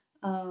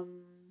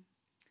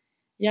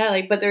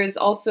 But there's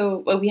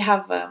also, we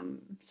have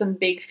some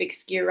big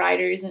fixed gear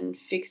riders and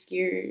fixed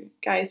gear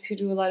guys who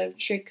do a lot of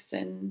tricks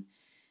and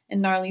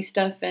gnarly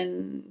stuff,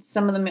 and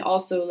some of them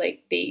also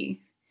like they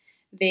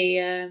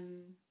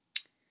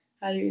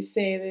how do you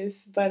say this?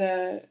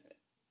 But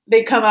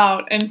they come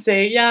out and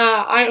say,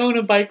 yeah, I own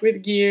a bike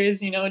with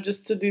gears,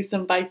 just to do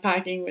some bike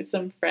packing with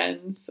some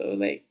friends. So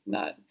like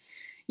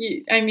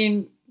you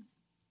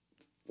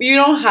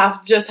don't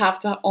have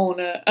to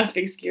own a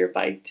fixed gear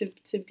bike to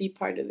be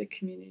part of the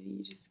community.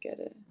 You just get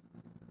it.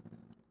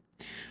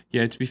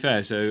 Yeah, to be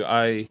fair, so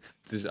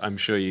I'm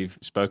sure you've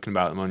spoken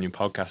about them on your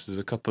podcast. There's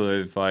a couple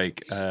of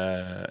like,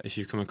 if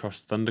you've come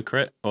across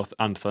Thundercrit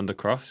and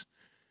Thundercross,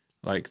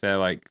 like they're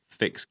like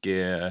fixed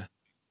gear.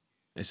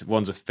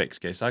 One's a fixed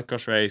gear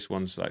cyclocross race,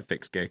 one's like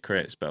fixed gear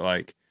crits, but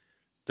like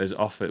there's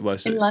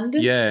in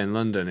London. Yeah, in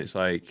London, it's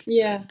like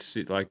it's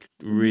like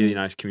really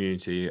nice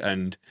community,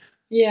 and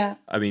I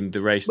mean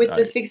the race with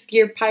the fixed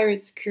gear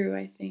pirates crew,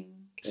 I think.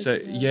 So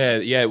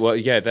there's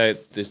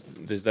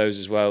those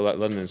as well. Like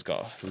London's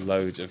got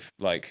loads of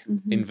like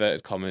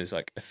inverted commas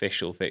like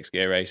official fixed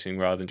gear racing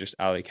rather than just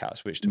alley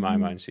cats, which to my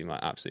mind seem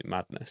like absolute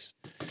madness.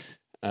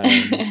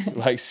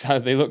 Like, so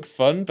they look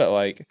fun, but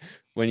like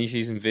when you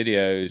see some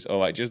videos or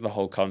like just the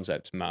whole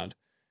concept's mad.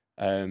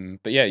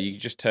 But yeah, you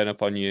just turn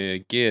up on your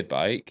geared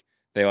bike.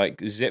 They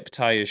like zip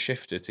tie your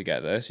shifter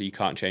together so you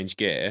can't change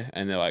gear,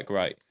 and they're like,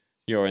 right,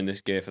 you're in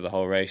this gear for the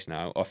whole race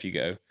now. Off you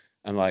go.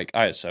 And like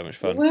I had so much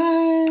fun.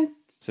 What?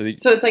 So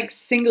So it's like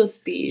single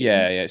speed.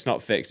 yeah, it's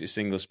not fixed, it's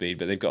single speed,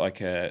 but they've got like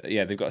so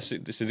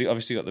they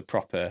obviously got the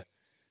proper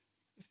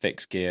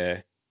fixed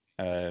gear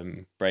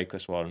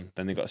brakeless one,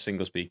 then they've got a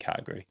single speed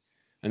category.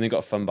 And they've got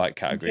a fun bike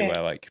category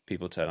where like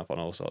people turn up on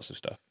all sorts of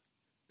stuff.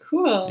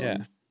 Cool. Yeah.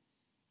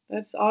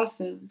 That's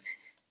awesome.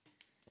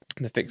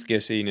 The fixed gear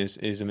scene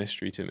is a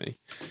mystery to me.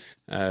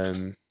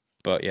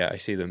 But yeah, I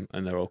see them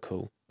and they're all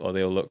cool. Or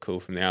they all look cool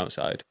from the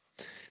outside.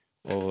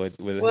 Or with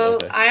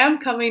I am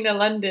coming to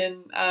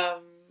London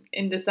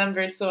in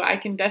December, so I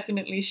can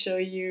definitely show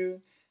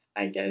you,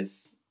 I guess,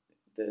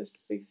 the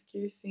fixed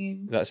gear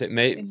scene. That's it.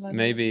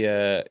 Maybe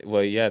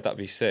well, yeah, that'd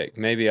be sick.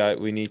 Maybe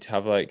we need to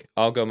have like,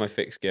 I'll go on my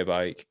fixed gear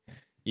bike,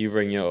 you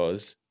bring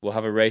yours, we'll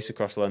have a race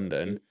across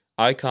London.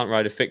 I can't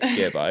ride a fixed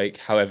gear bike,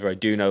 however I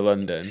do know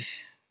London,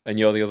 and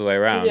you're the other way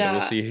around, and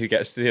we'll see who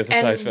gets to the other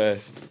side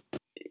first.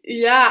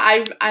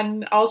 Yeah,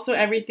 and also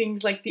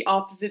everything's like the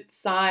opposite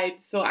side,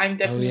 so I'm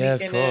definitely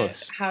gonna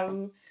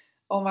have,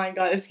 oh my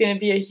god, it's gonna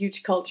be a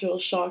huge cultural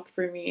shock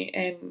for me,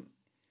 and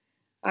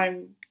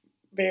I'm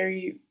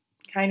very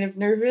kind of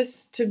nervous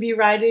to be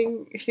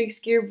riding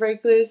fixed gear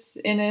brakeless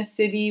in a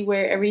city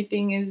where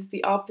everything is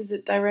the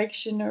opposite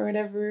direction or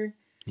whatever.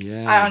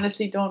 Yeah, I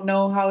honestly don't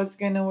know how it's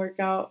gonna work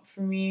out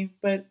for me,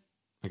 but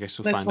I guess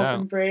let's find hope out.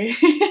 And pray.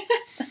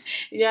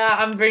 Yeah,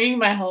 I'm bringing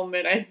my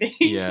helmet, I think.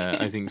 Yeah,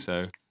 I think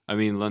so. I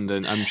mean,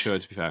 London, I'm sure,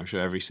 to be fair, I'm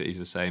sure every city's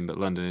the same, but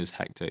London is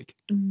hectic.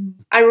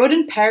 I rode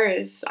in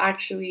Paris,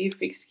 actually,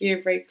 fixed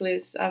gear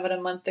brakeless about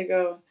a month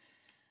ago.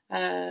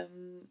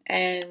 And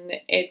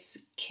it's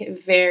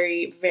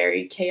very,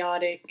 very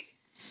chaotic.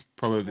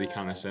 Probably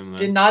kind of similar.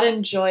 Did not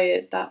enjoy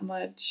it that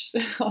much,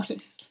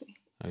 honestly.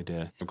 Oh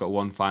dear. I've got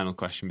one final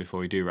question before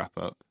we do wrap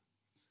up.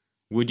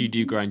 Would you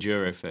do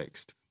Grinduro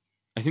fixed?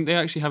 I think they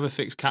actually have a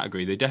fixed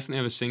category. They definitely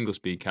have a single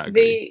speed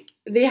category.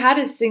 They had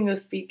a single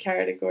speed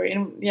category,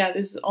 and yeah,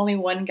 there's only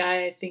one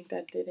guy I think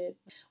that did it.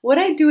 Would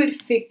I do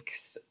it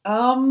fixed?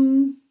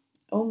 Oh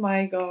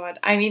my god.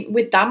 I mean,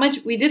 with that much,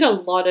 we did a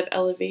lot of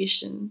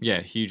elevation.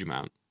 Yeah, huge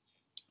amount.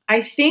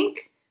 I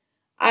think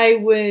I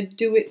would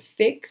do it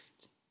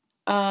fixed.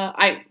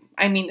 I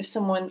mean, if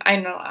someone, I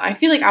don't know, I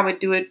feel like I would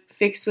do it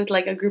fixed with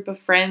like a group of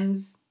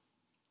friends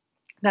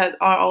that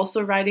are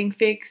also riding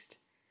fixed.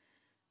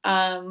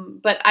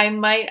 But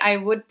I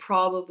would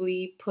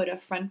probably put a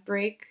front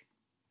brake,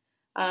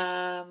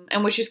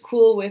 and which is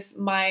cool with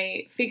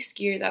my fixed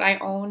gear that I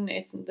own.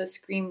 It's the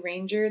Scream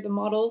Ranger, the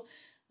model.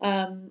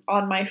 On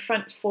my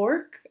front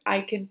fork,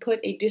 I can put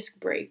a disc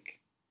brake.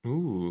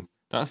 Ooh,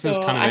 that feels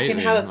kind of I can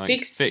have a like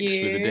fixed fixed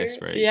gear with a disc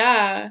brake.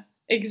 Yeah,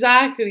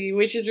 exactly,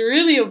 which is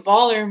really a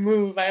baller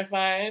move, I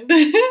find.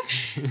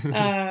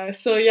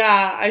 So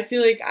yeah, I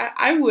feel like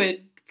I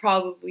would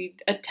probably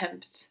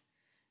attempt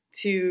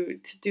to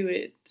do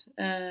it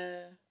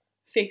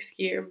fixed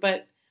gear,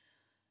 but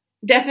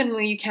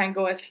definitely you can't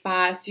go as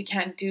fast, you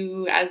can't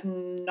do as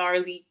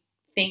gnarly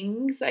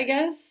things, I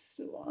guess,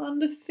 on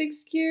the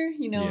fixed gear,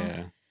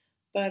 Yeah.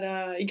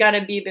 But you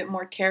gotta be a bit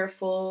more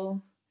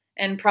careful,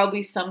 and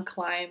probably some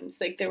climbs,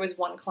 like there was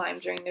one climb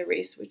during the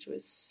race which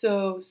was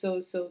so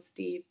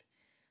steep.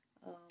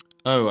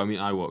 I mean,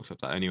 I walked up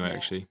that anyway,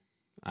 actually.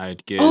 I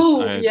had gears.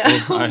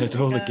 I had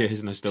all the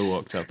gears, and I still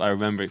walked up. I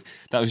remember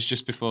that was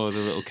just before the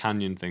little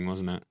canyon thing,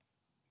 wasn't it?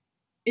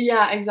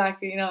 Yeah,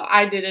 exactly.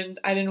 I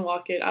didn't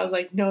walk it. I was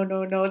like, no.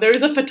 There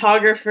was a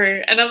photographer,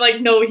 and I'm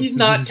like, no, he's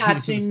not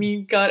catching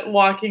me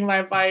walking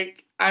my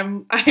bike.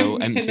 I'm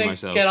empty gonna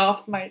myself. Get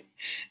off my.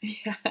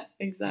 Yeah,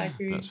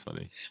 exactly. That's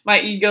funny. My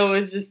ego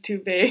is just too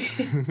big.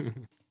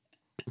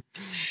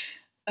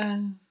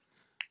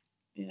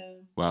 Yeah.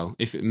 Well,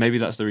 maybe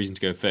that's the reason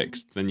to go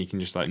fixed. Then you can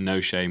just like no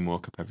shame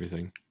walk up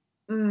everything.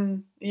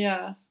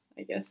 Yeah,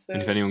 I guess so.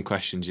 And if anyone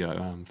questions you, like,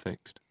 oh, I'm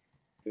fixed.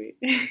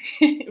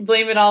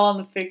 Blame it all on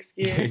the fixed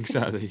gear.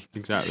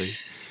 Exactly.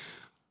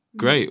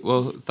 Great.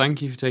 Well,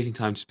 thank you for taking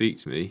time to speak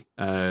to me.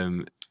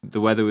 The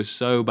weather was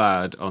so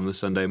bad on the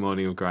Sunday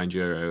morning of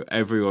Grinduro.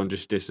 Everyone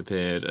just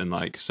disappeared, and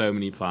like so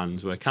many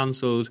plans were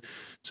cancelled,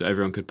 so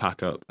everyone could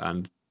pack up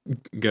and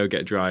go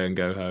get dry and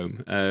go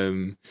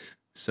home.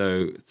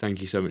 So thank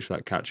you so much for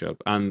that catch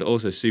up, and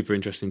also super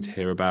interesting to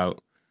hear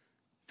about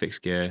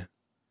fixed gear,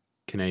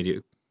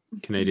 Canadian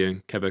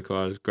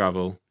Quebecois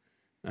gravel.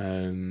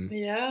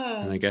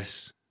 Yeah. And I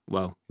guess,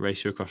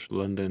 race you across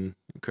London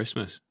at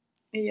Christmas.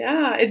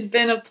 Yeah, it's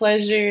been a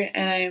pleasure,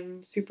 and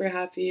I'm super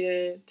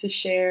happy to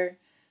share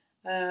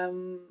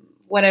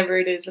whatever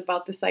it is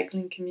about the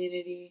cycling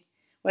community,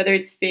 whether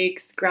it's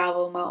fixed,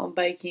 gravel, mountain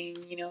biking,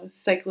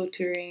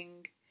 cyclotouring.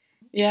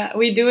 Yeah,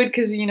 we do it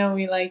because,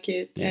 we like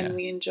it and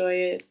we enjoy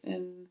it,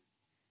 and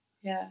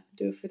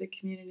do it for the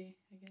community,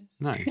 I guess.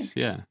 Nice,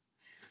 yeah.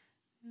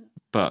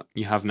 But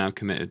you have now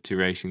committed to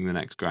racing the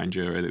next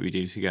Grinduro that we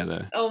do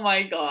together. Oh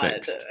my god.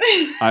 Fixed.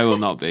 I will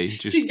not be.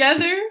 Just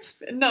together?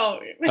 No.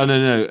 Oh,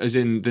 no. As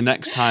in, the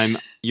next time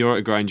you're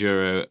at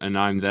Grinduro and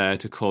I'm there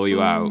to call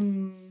you out,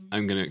 I'm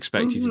going to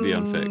expect you to be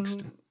on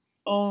fixed.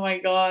 Oh my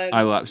god.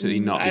 I will absolutely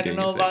not be doing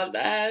it fixed.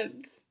 I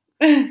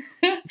don't know about that.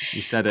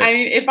 You said it. I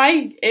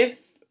mean,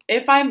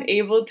 if I'm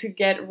able to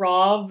get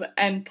Rob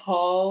and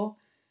Paul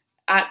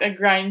at a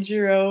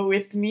Grinduro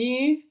with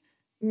me,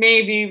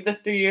 maybe the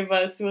three of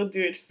us will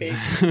do it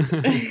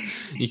fake.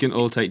 You can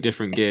all take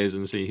different gears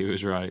and see who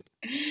was right.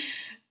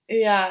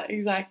 Yeah,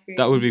 exactly.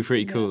 That would be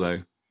pretty cool,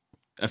 though.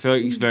 I feel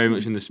like it's very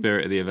much in the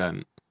spirit of the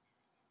event.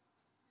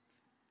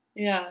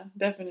 Yeah,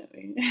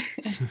 definitely.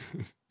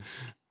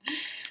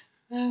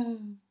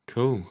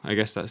 Cool. I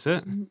guess that's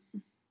it.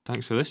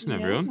 Thanks for listening,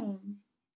 everyone.